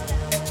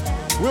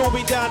 We'll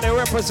be down there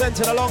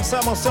represented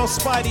alongside myself,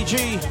 Spidey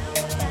G.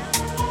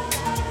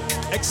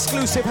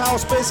 Exclusive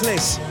house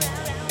business.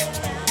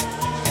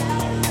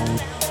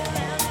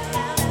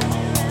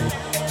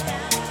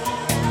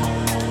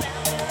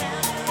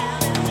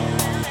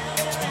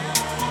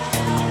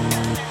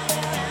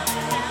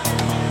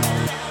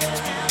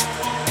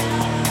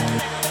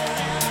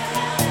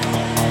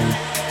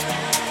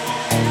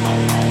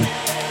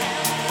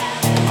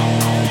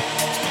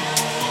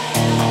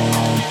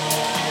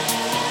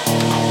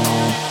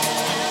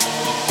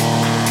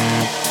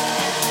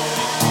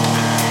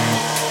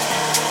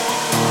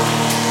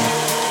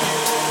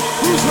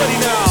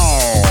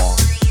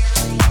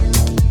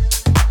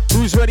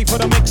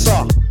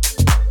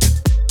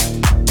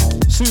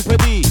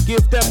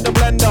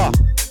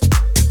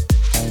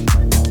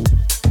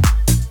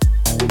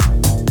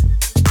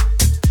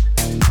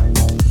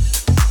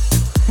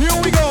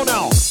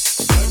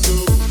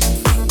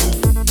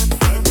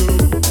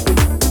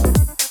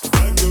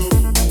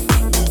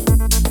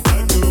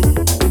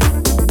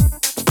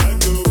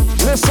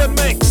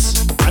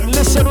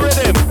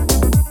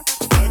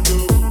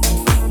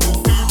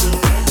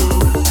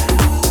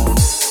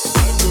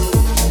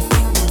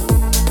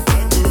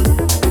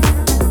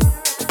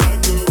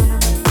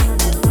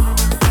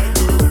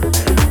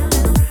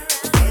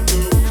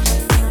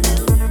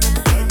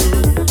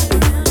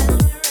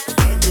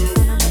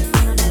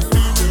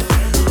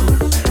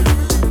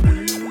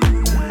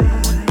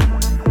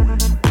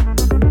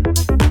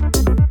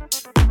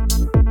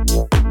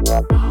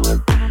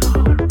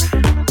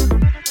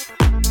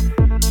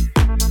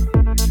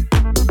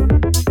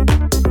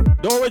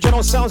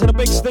 Sounds of the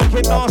big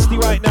stinking nasty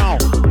right now.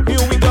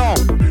 Here we go.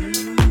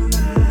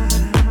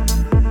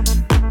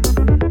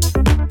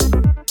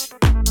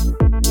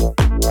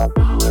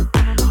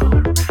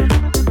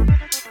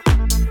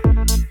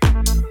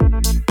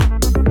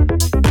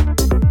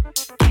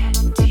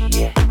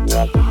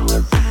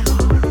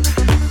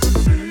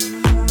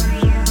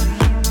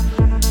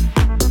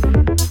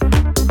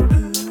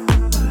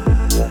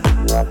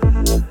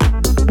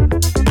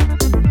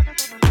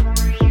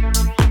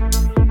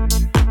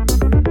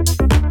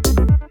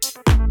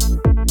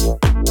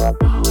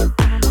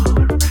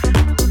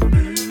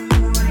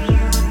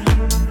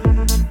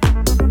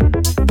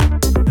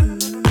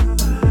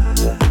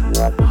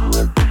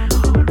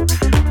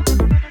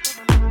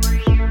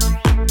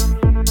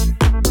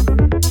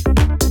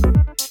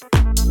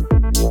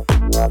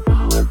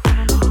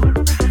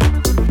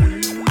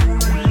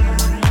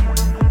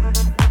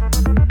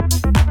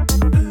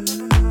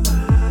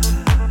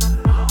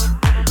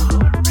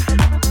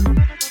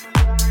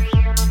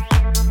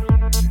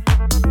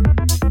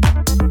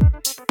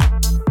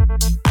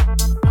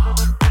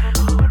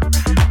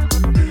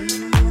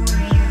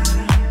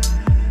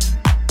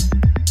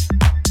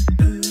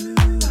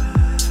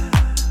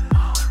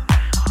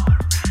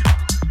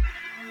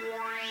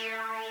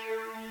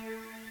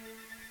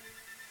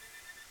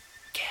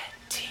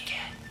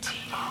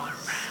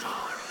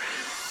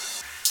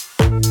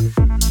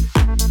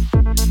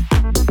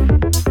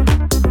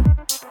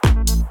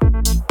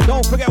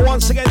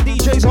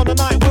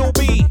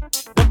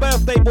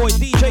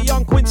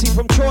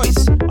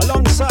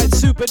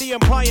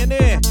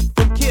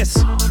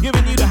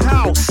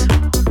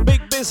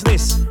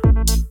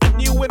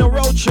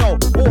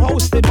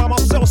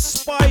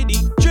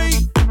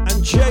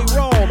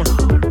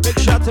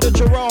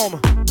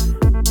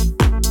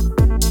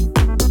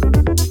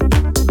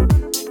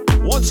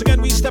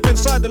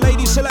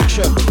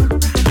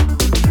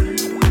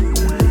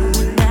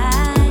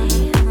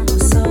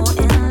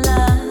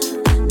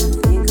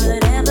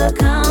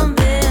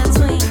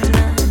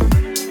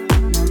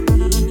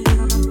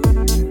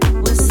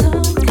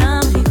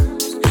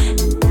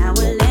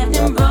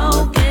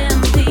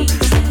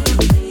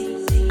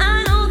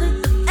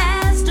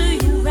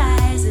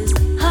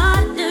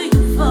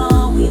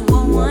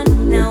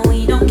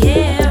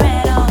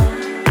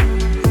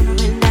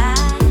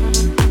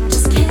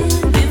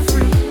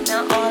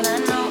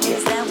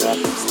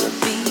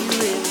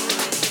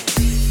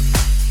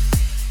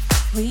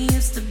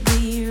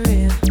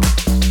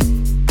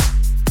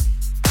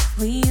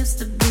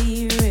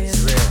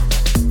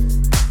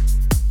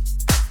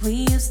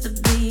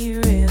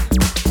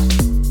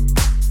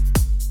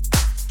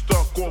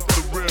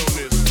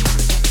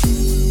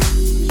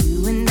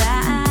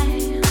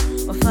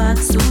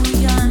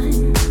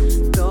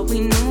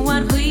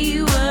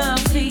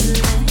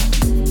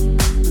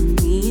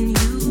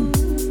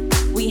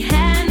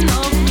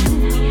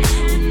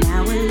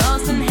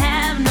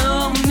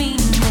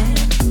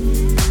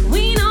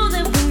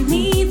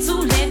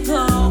 Let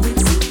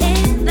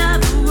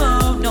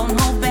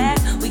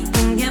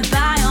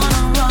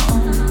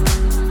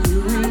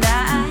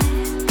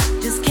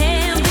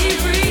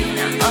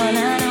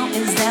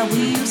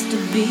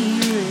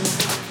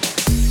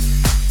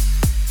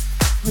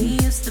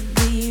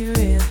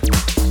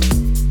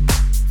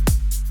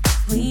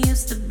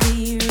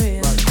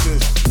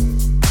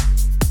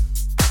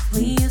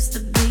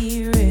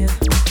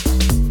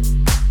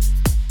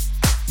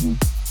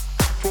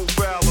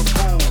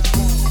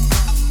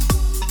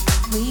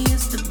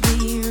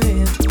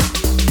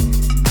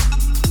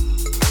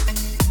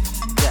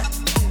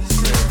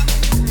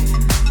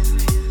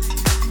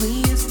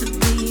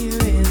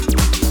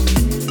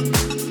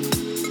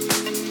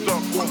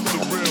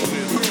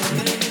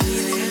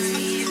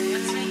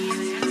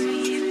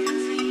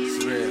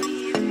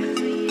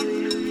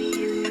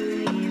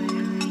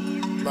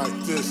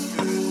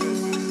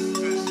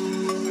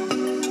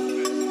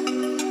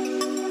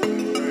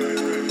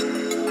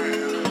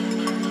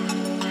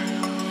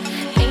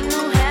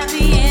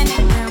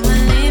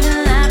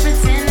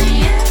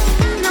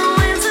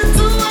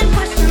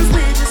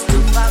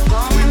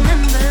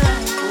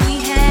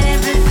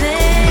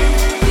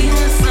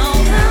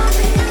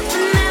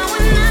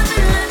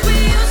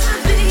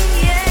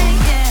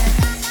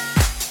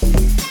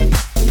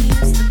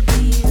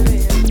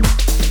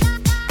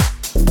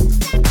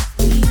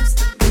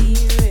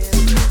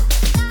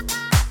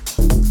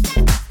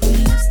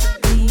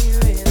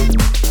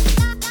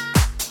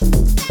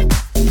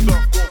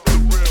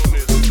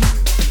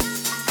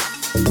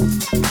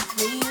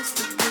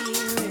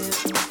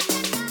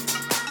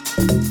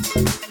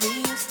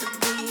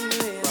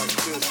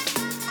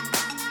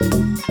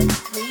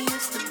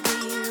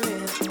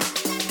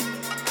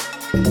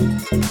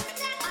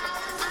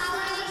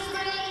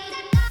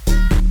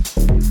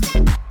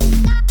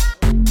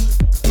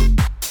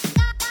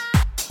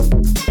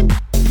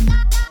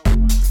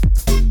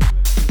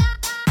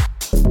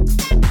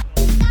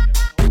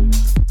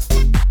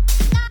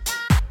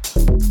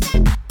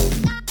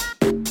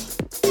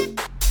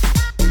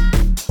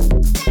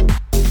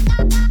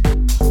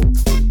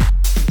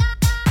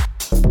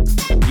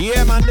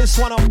this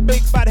one up,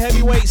 big bad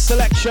heavyweight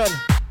selection.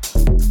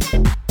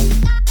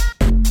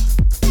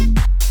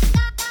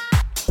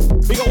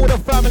 We got all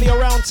the family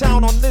around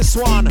town on this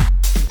one.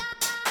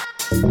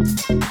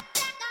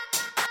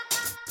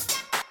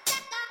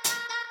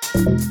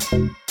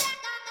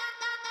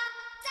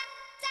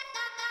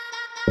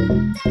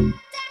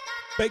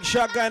 Big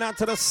shout going out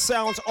to the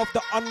sounds of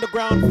the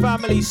underground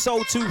family,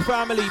 Soul 2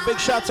 family. Big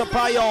shout to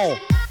Payo.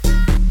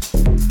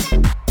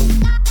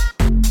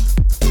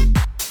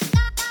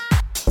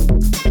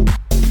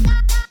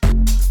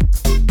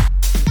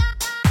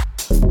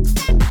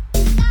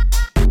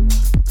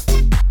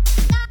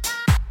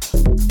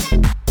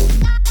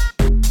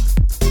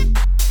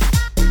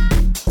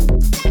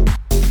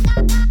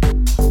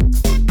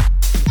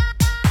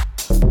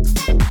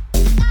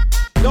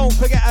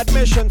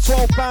 Admission,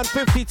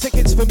 £12.50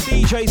 tickets from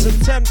DJs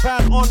and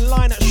 £10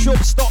 online at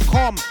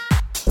shubs.com.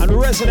 And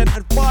resident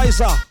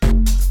advisor.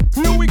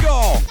 Here we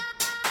go.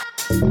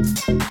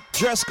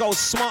 Dress code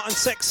smart and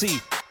sexy.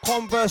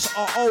 Converse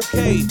are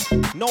okay.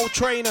 No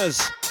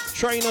trainers.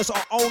 Trainers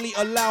are only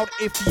allowed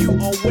if you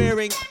are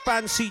wearing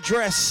fancy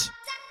dress.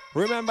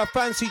 Remember,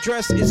 fancy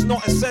dress is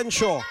not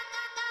essential.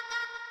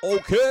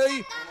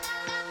 Okay?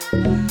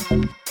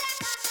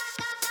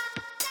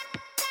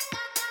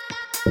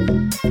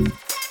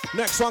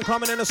 Next one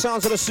coming in the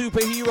sounds of the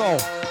superhero.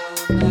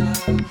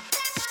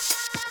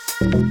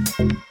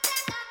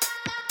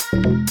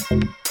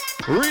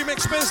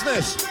 Remix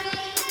business.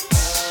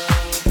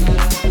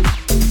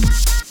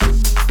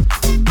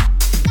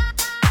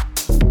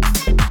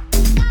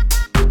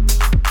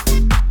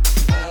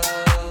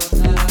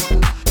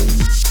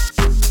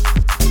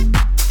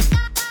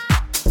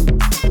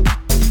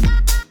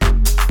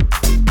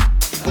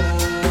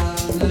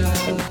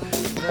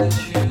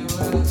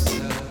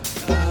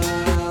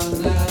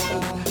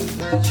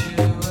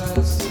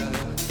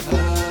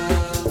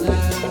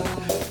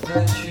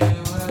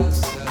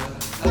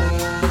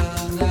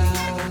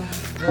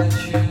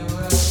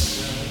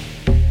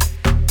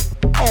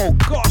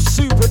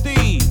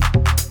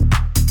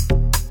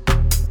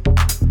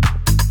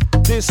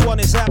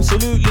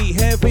 Absolutely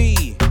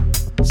heavy.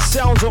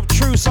 Sounds of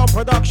True Sound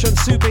Production,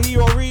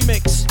 Superhero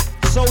Remix.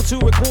 Soul 2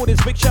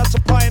 Recordings, big shout to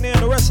Pioneer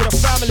and the rest of the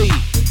family.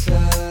 It's all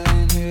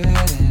in your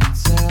head and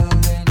it's all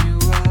in your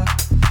walk.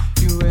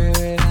 You wear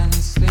it and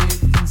you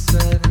sleep and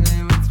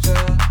suddenly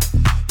withdraw.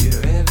 Your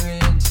every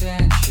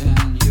intention,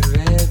 your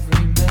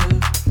every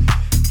move,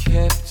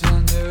 kept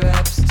under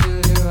wraps till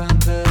you're on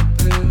the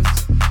booth.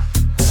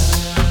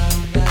 Oh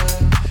no,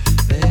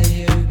 there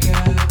you go,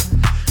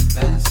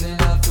 bouncing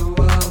off the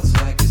walls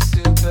like a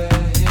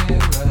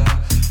superhero.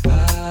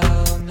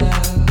 Oh no,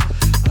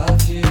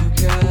 off you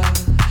go,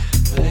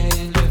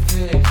 playing your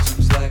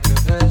victims like a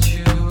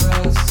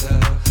virtuoso.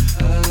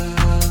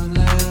 Oh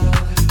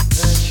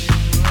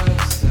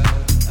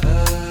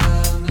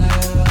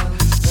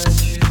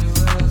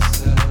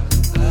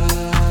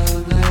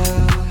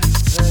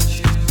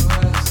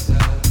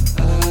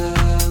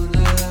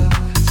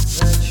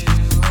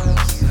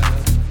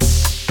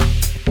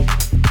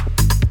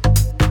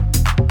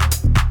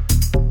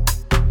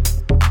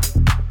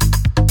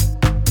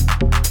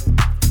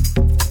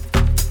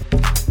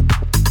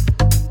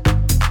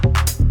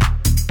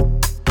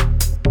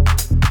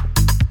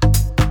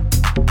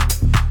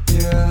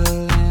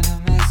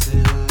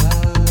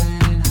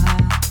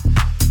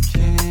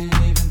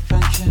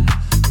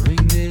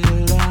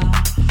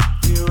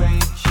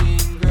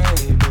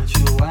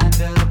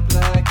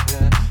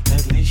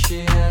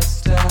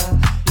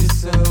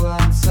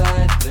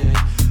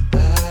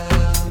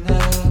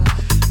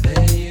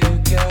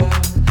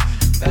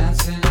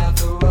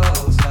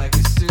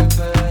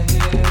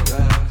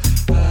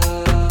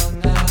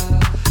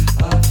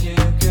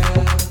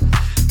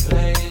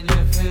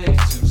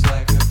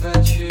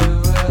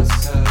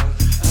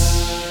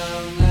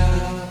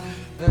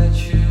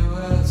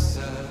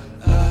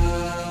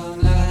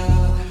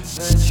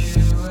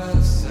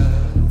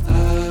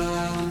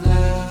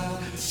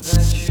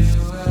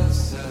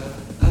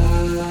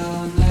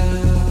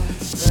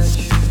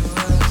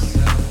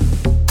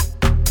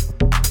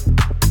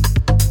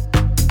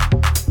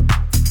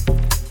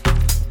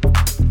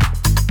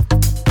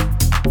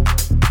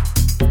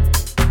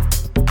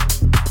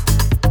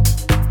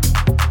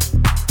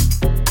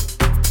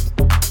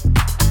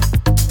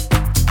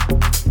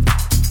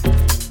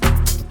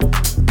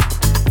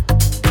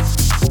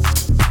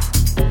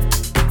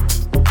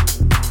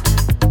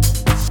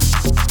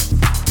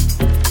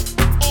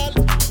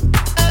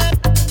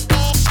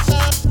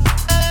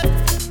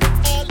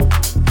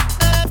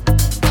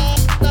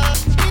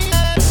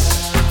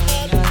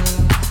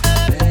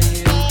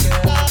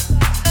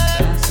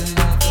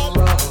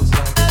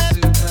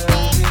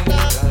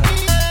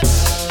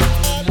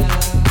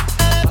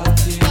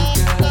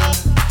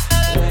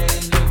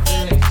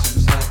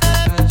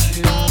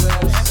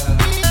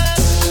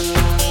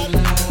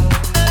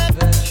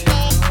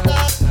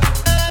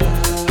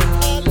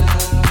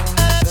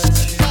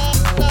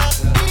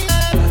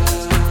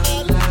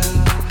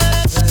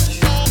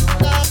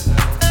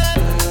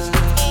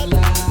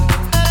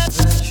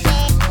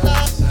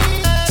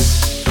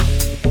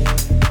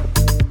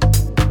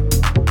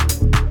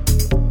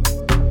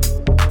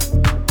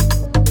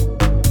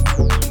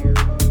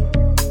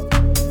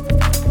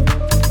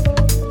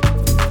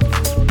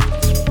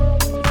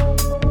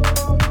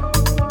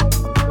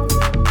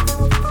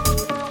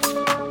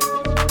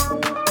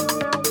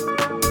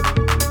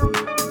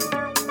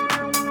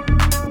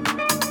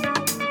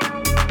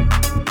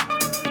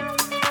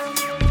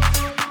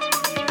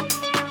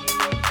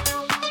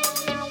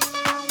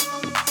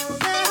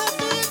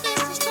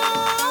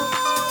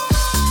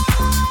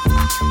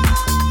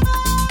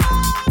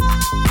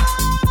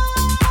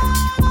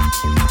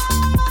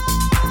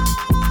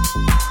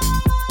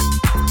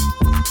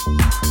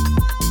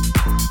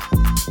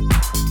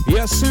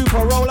Yes, super.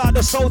 Roll out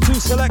the Soul 2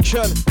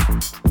 selection.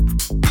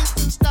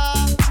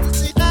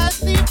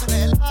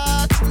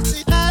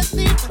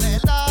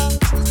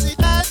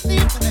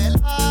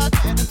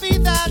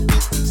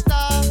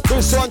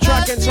 This one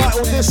track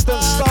entitled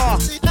Distant Star.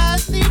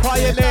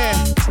 Pioneer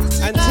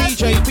and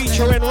TJ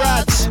featuring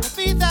Rads.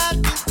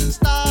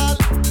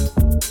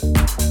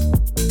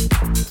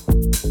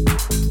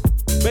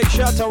 Big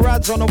shout to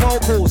Rads on the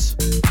vocals.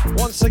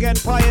 Once again,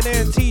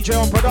 Pioneer and TJ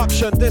on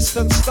production.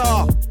 Distant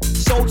Star.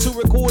 Soul 2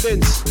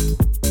 recordings.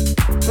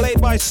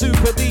 Played by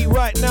Super D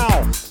right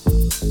now.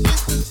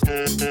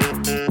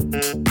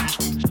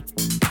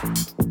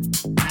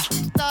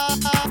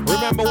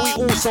 Remember, we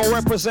also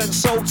represent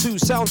Soul 2,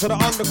 Sounds of the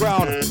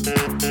Underground.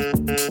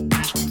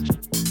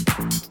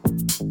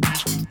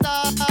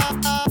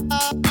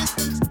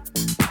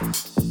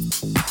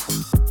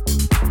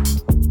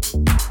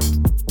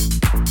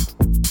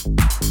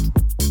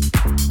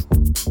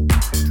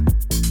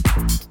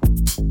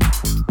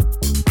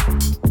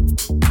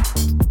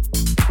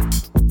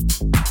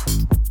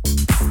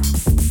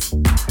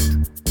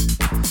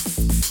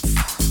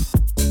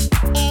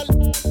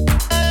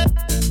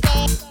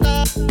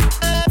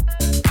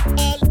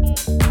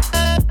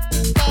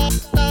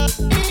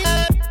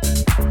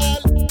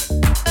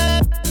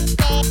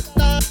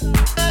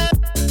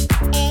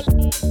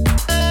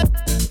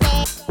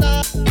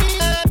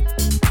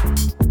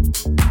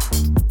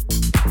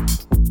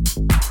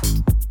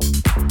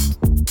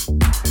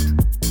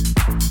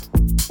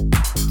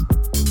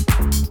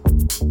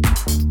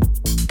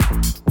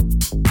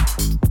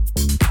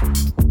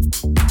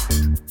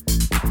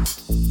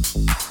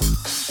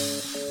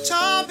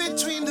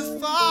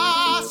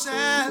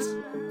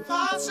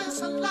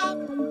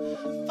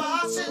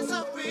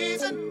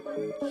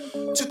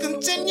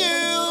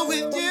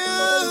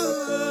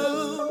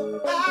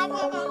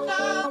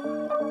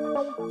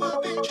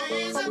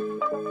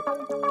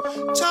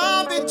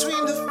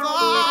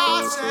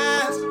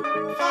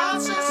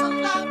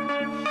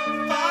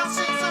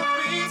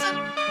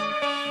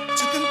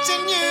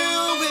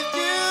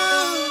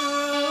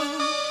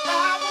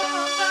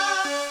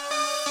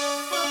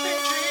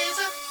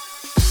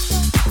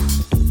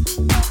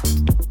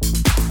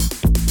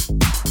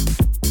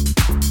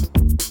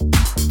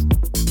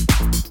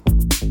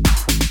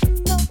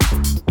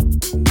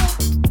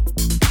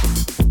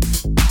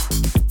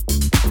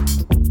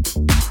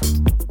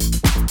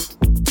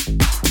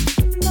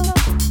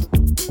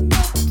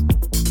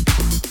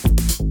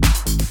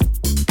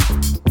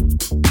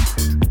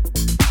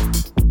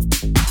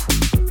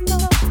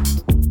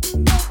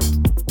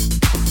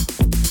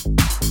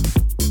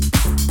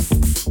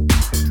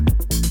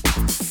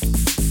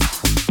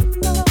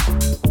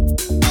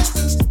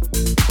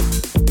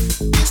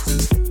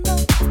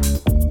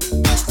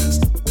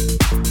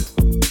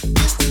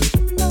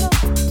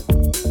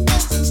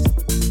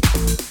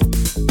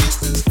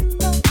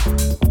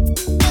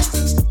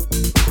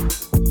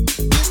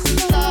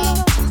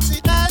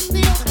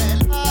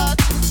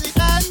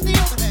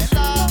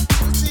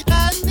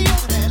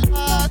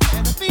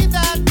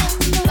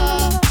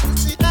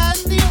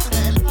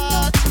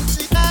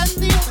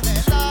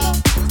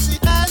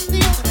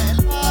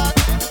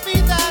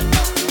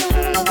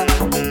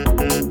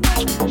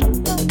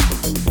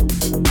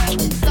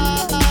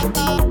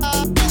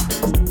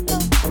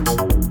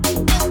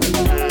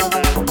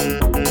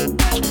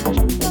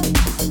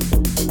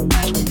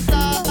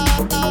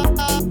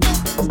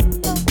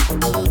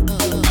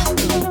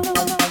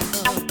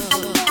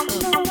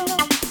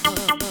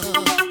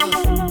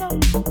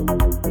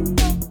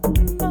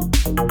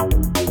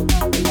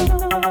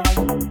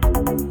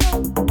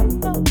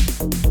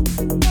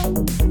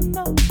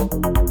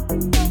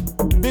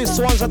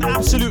 An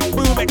absolute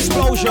boom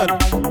explosion.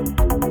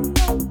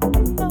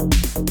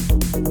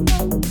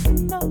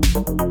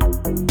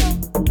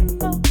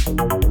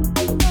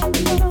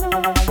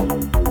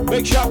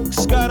 Big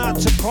shouts going out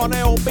to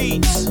Cornell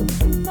Beats.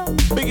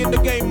 Big in the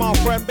game, my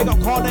friend. Big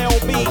up Cornell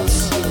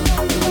Beats.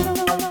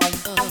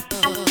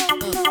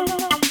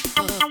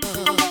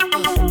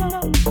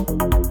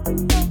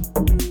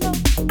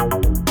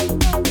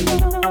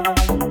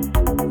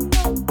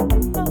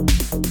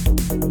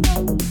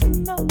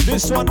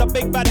 This one, the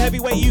big bad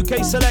heavyweight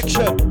UK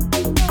selection.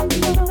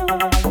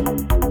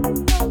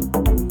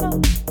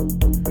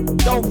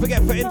 Don't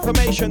forget, for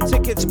information,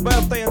 tickets,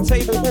 birthday and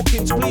table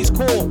bookings, please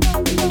call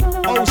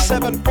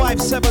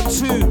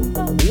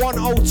 07572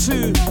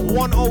 102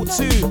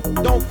 102.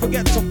 Don't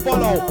forget to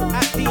follow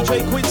at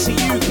DJ Quincy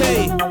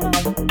UK.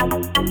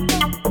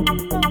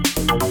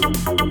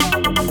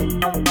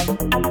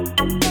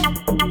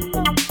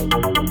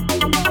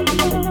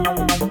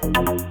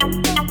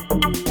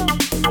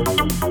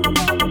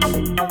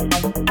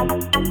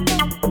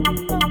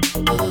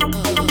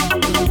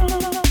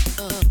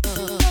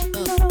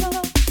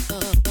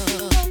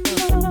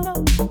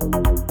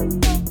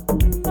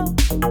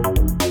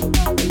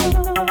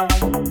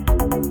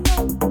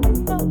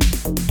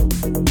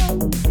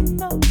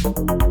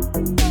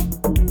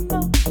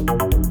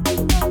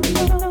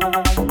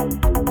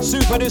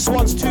 This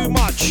one's too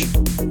much.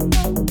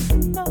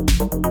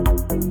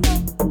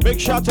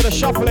 shout to the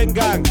Shuffling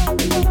Gang.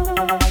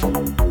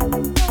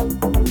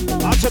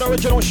 Out to the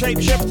original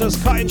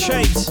Shapeshifters, cutting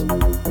shapes.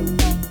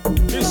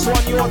 This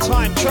one your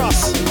time,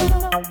 trust.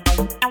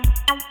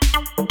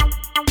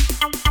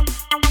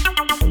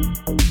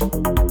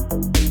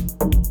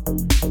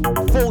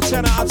 Full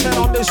 10 out of 10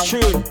 on this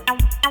tune.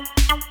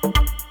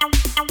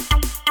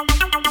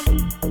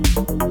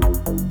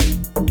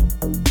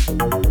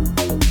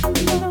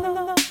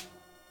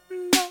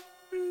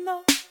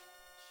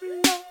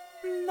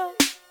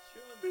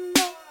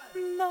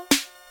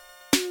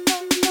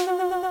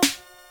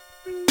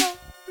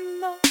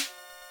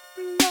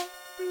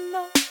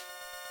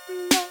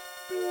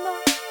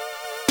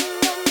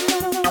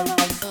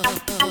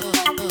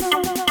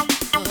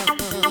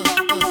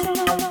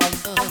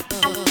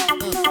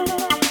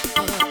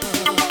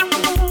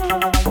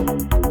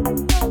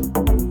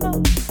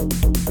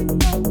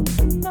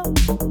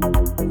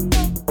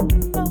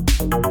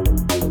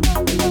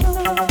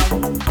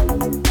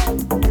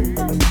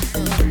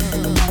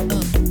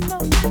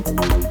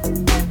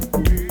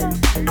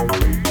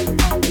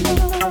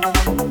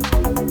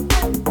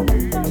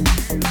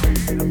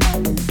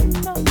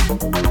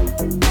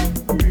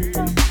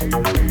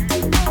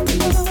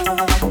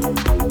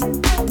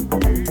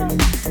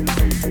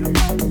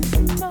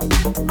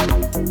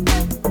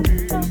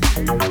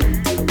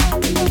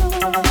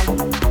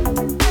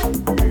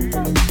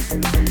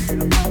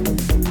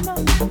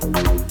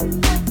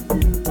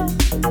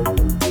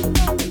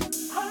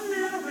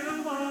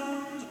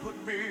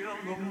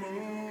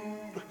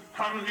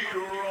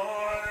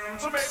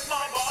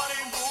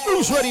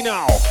 Who's ready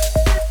now?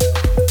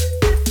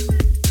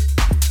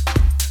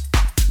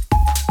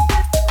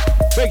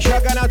 Big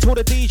shout out to all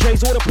the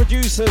DJs, all the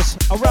producers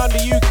around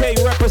the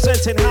UK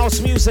representing house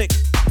music.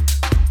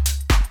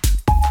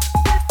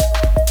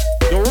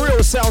 The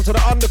real sound to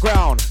the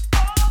underground.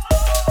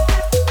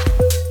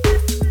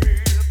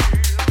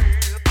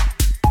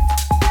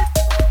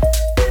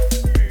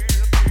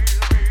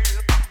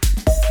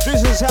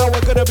 This is how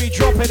we're gonna be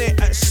dropping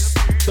it at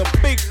the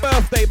big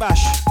birthday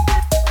bash.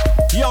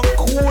 Young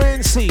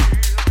Quincy.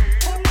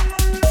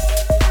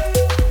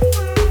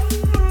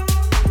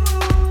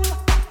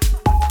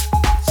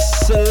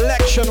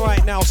 Selection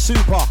right now,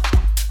 super.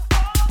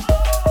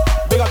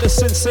 Big up the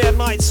Sincere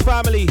Nights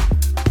family.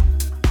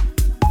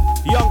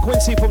 Young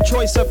Quincy from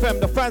Choice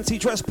FM, the fancy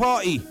dress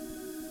party.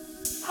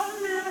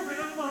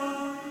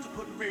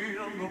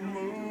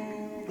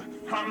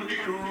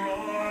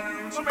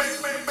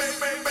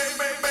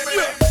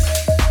 Yeah.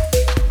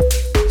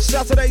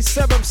 Saturday,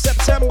 7th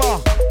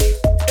September.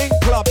 Ink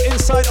Club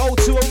inside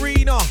O2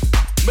 Arena.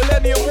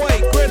 Millennium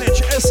Way,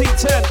 Greenwich,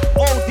 SE10,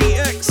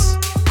 ODX.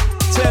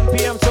 10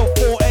 p.m. till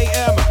 4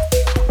 a.m.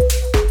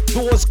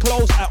 Doors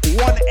close at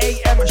 1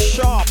 a.m.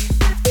 sharp.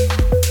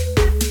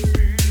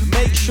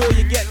 Make sure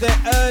you get there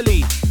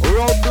early.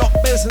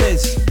 Roadblock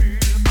business.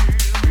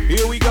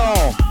 Here we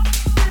go.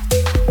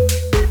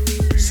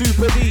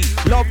 Super D,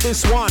 love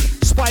this one.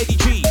 Spidey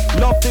G,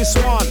 love this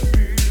one.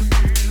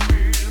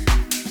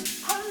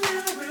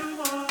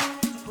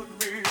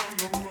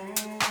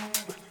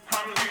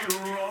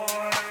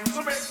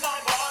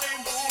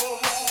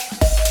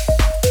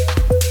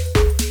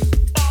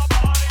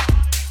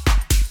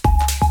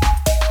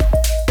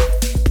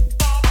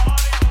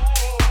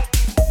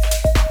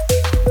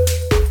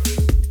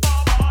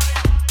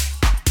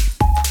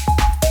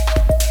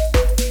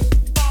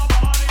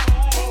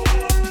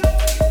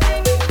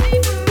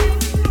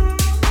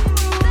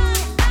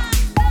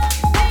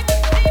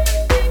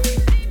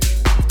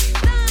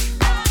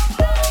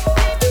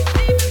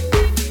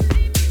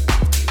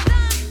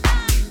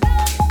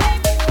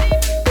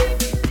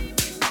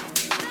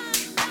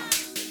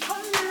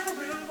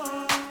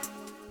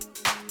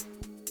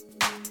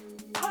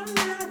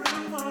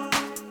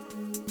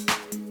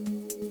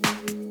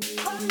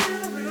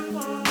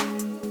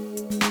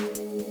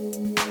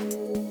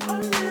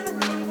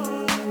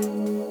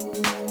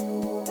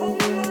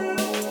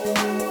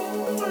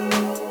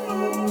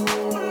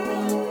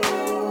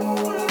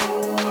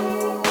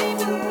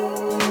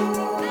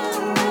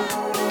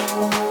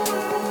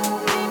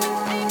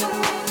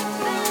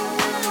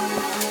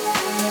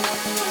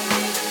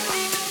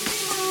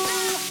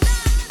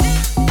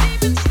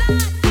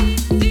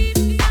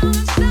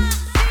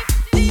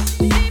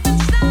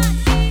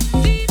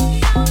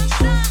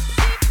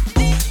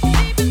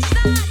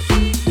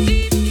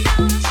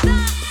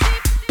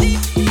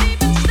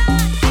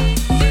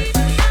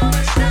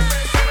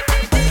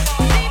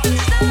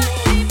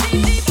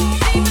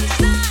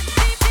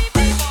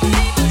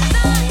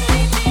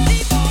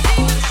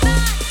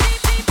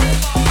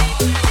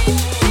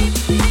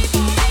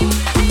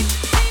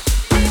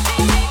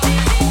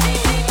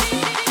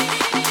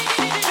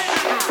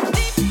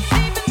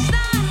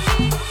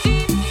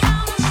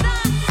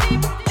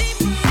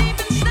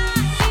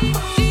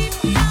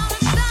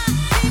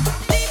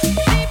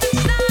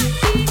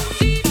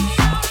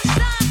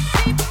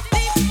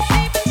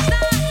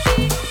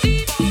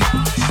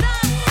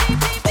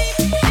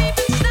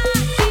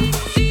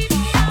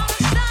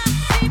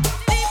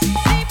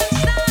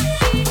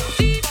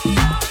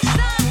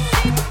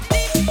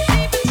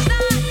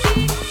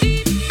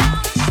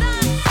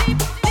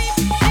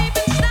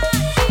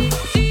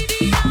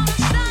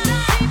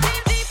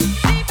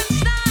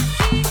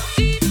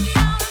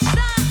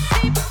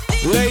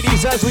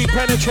 waves as we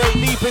penetrate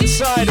deep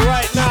inside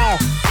right now.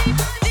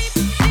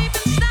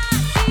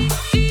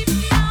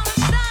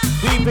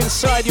 Deep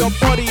inside your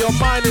body, your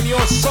mind, and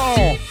your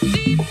soul.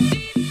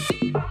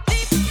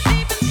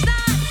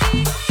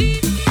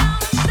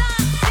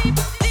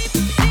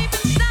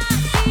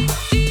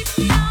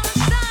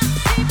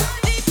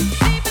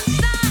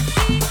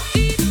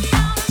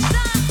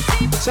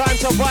 Time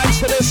to vibes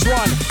to this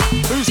one.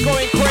 Who's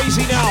going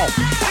crazy now?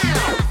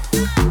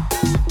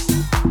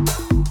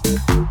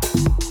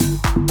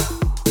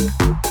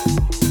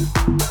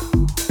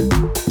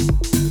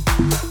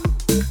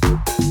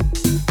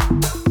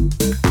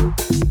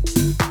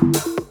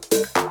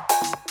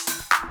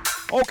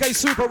 Okay,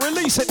 super,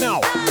 release it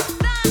now.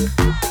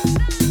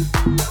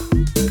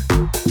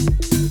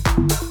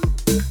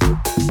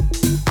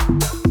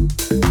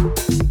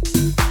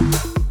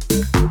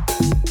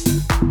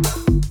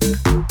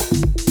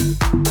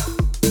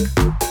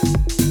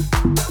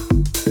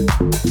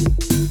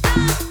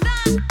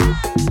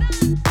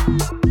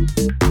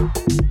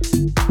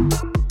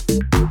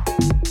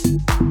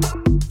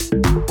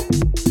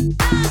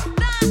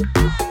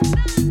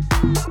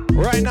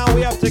 Right now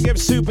we have to give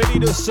Super D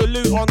the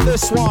salute on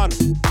this one.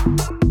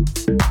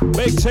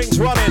 Big things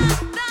running.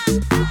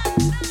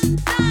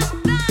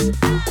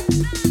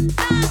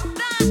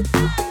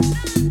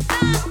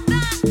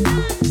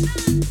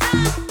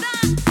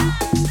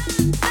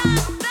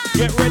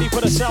 Get ready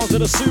for the sounds of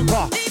the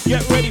super.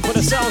 Get ready for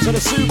the sounds of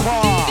the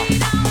super.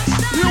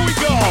 Here we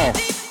go.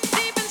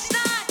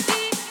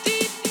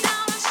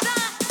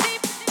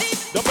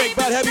 The big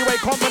bad heavyweight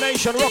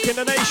combination rocking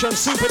the nation.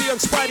 Super D and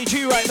Spidey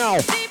G right now.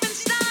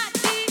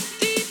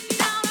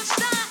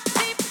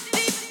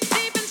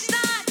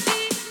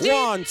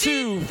 1,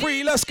 2,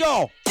 3, let's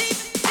go.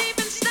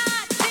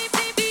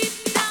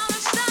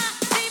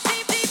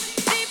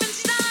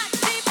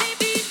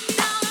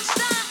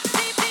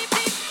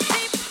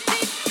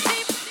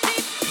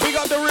 Big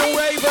up the real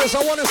ravers.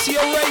 I want to see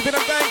a raving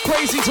and going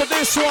crazy to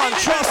this one.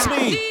 Trust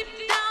me.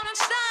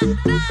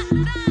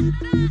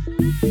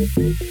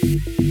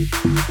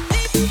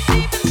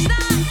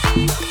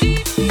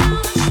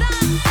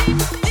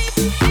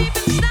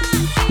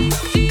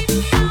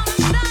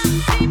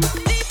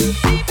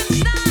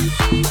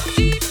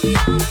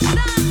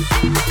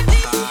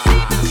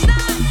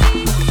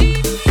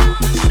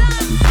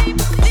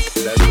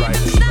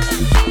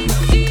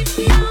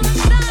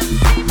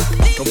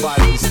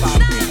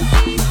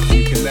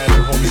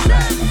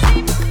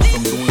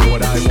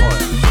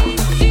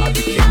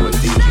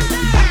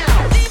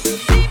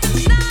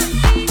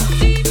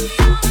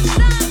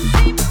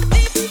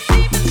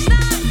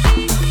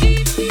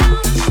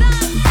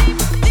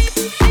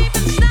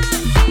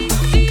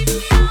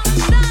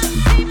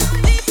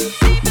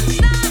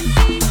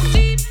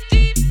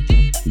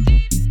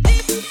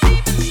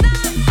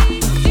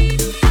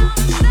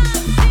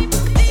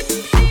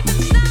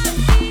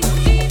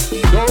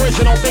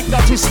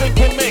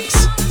 Stinking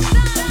mix.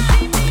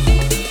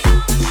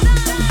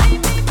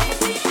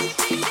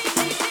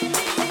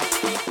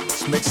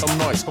 Let's make some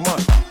noise, come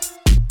on.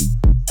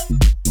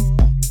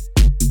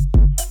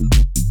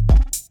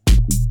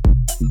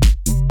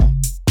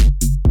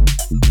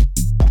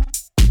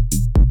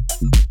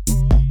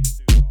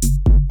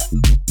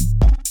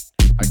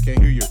 I can't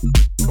hear you.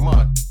 Come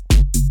on.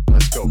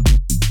 Let's go.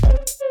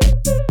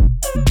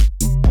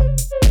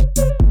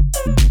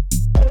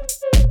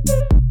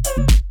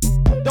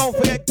 Don't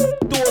forget,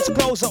 doors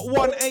close at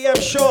 1 a.m.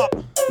 sharp.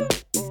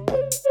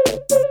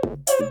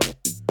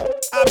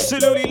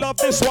 Absolutely love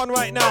this one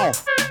right now.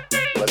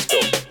 Let's go.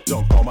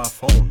 Don't call my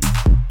phone.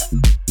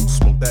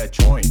 Smoke that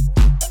joint.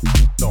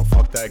 Don't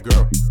fuck that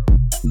girl.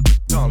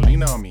 Don't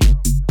lean on me.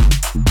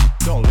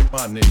 Don't lick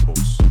my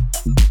nipples.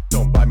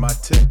 Don't bite my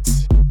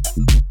tits.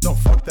 Don't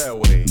fuck that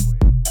way.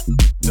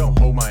 Don't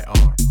hold my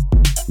arm.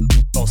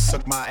 Don't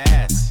suck my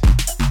ass.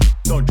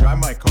 Don't drive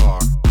my car.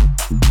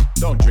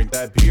 Don't drink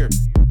that beer.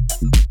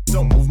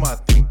 Don't move my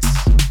things.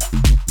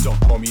 Don't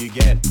call me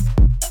again.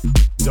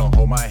 Don't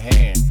hold my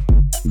hand.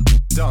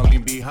 Don't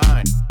lean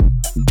behind.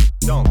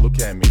 Don't look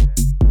at me.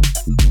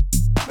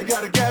 I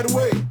gotta get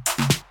away.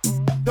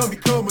 Don't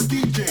become a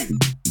DJ.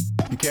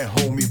 You can't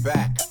hold me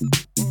back.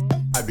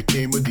 I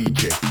became a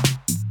DJ.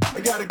 I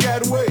gotta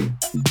get away.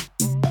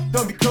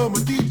 Don't become a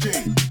DJ.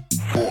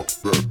 Fuck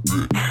that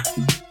bitch.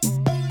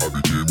 I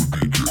became a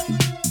DJ.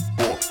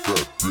 Fuck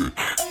that bitch.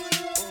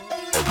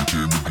 I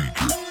became a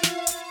DJ.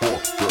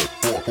 Fuck that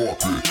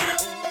bitch.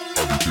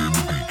 I became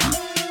a DJ.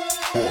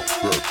 Fuck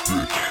that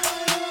bitch.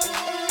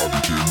 I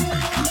became a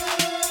DJ.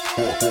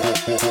 Fuck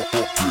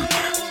bitch.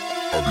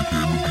 I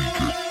became a DJ.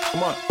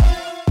 Come on.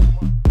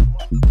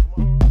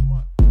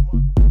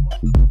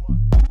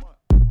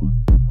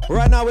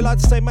 Right now, we'd like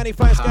to say many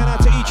thanks going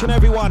out to each and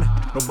every one.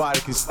 Nobody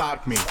can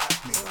stop me.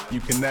 You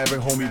can never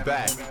hold me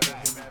back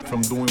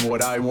from doing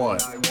what I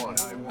want.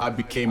 I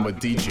became a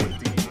DJ.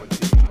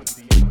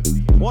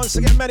 Once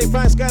again, many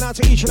thanks going out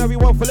to each and every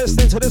one for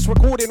listening to this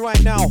recording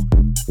right now.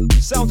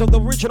 Sounds of the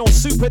original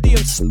Super D and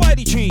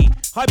Spidey G.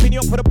 Hyping you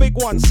up for the big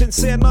one,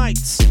 Sincere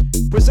Nights.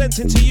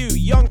 Presenting to you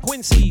Young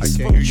Quincy's I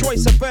can't from hear you.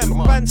 Choice FM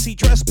Come on. Fancy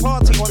Dress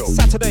Party Let's on go.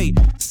 Saturday,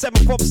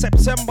 7th of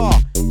September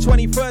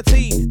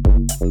 2013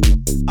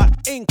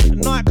 at Ink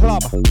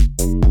Nightclub.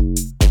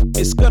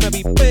 It's gonna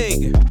be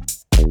big.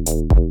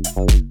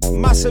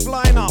 Massive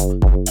lineup.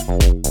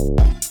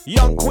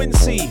 Young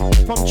Quincy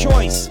from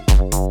Choice,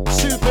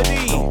 Super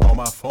D, Don't call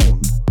my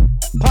phone.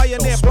 Pioneer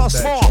Don't smoke plus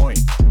that more. joint.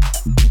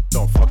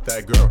 Don't fuck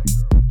that girl.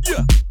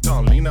 Yeah.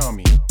 Don't lean on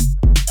me.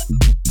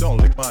 Don't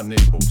lick my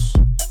nipples.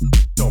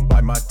 Don't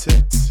bite my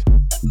tits.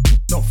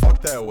 Don't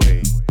fuck that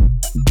way.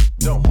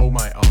 Don't hold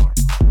my arm.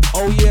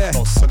 Oh yeah.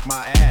 Don't suck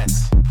my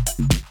ass.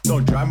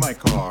 Don't drive my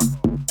car.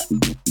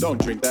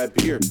 Don't drink that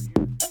beer.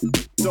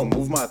 Don't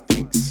move my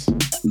things.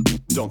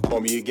 Don't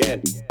call me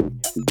again.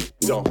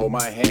 Don't hold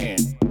my hand.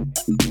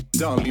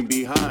 Don't lean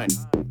behind.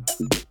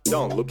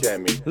 Don't look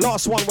at me.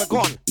 Last one, we're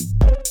gone.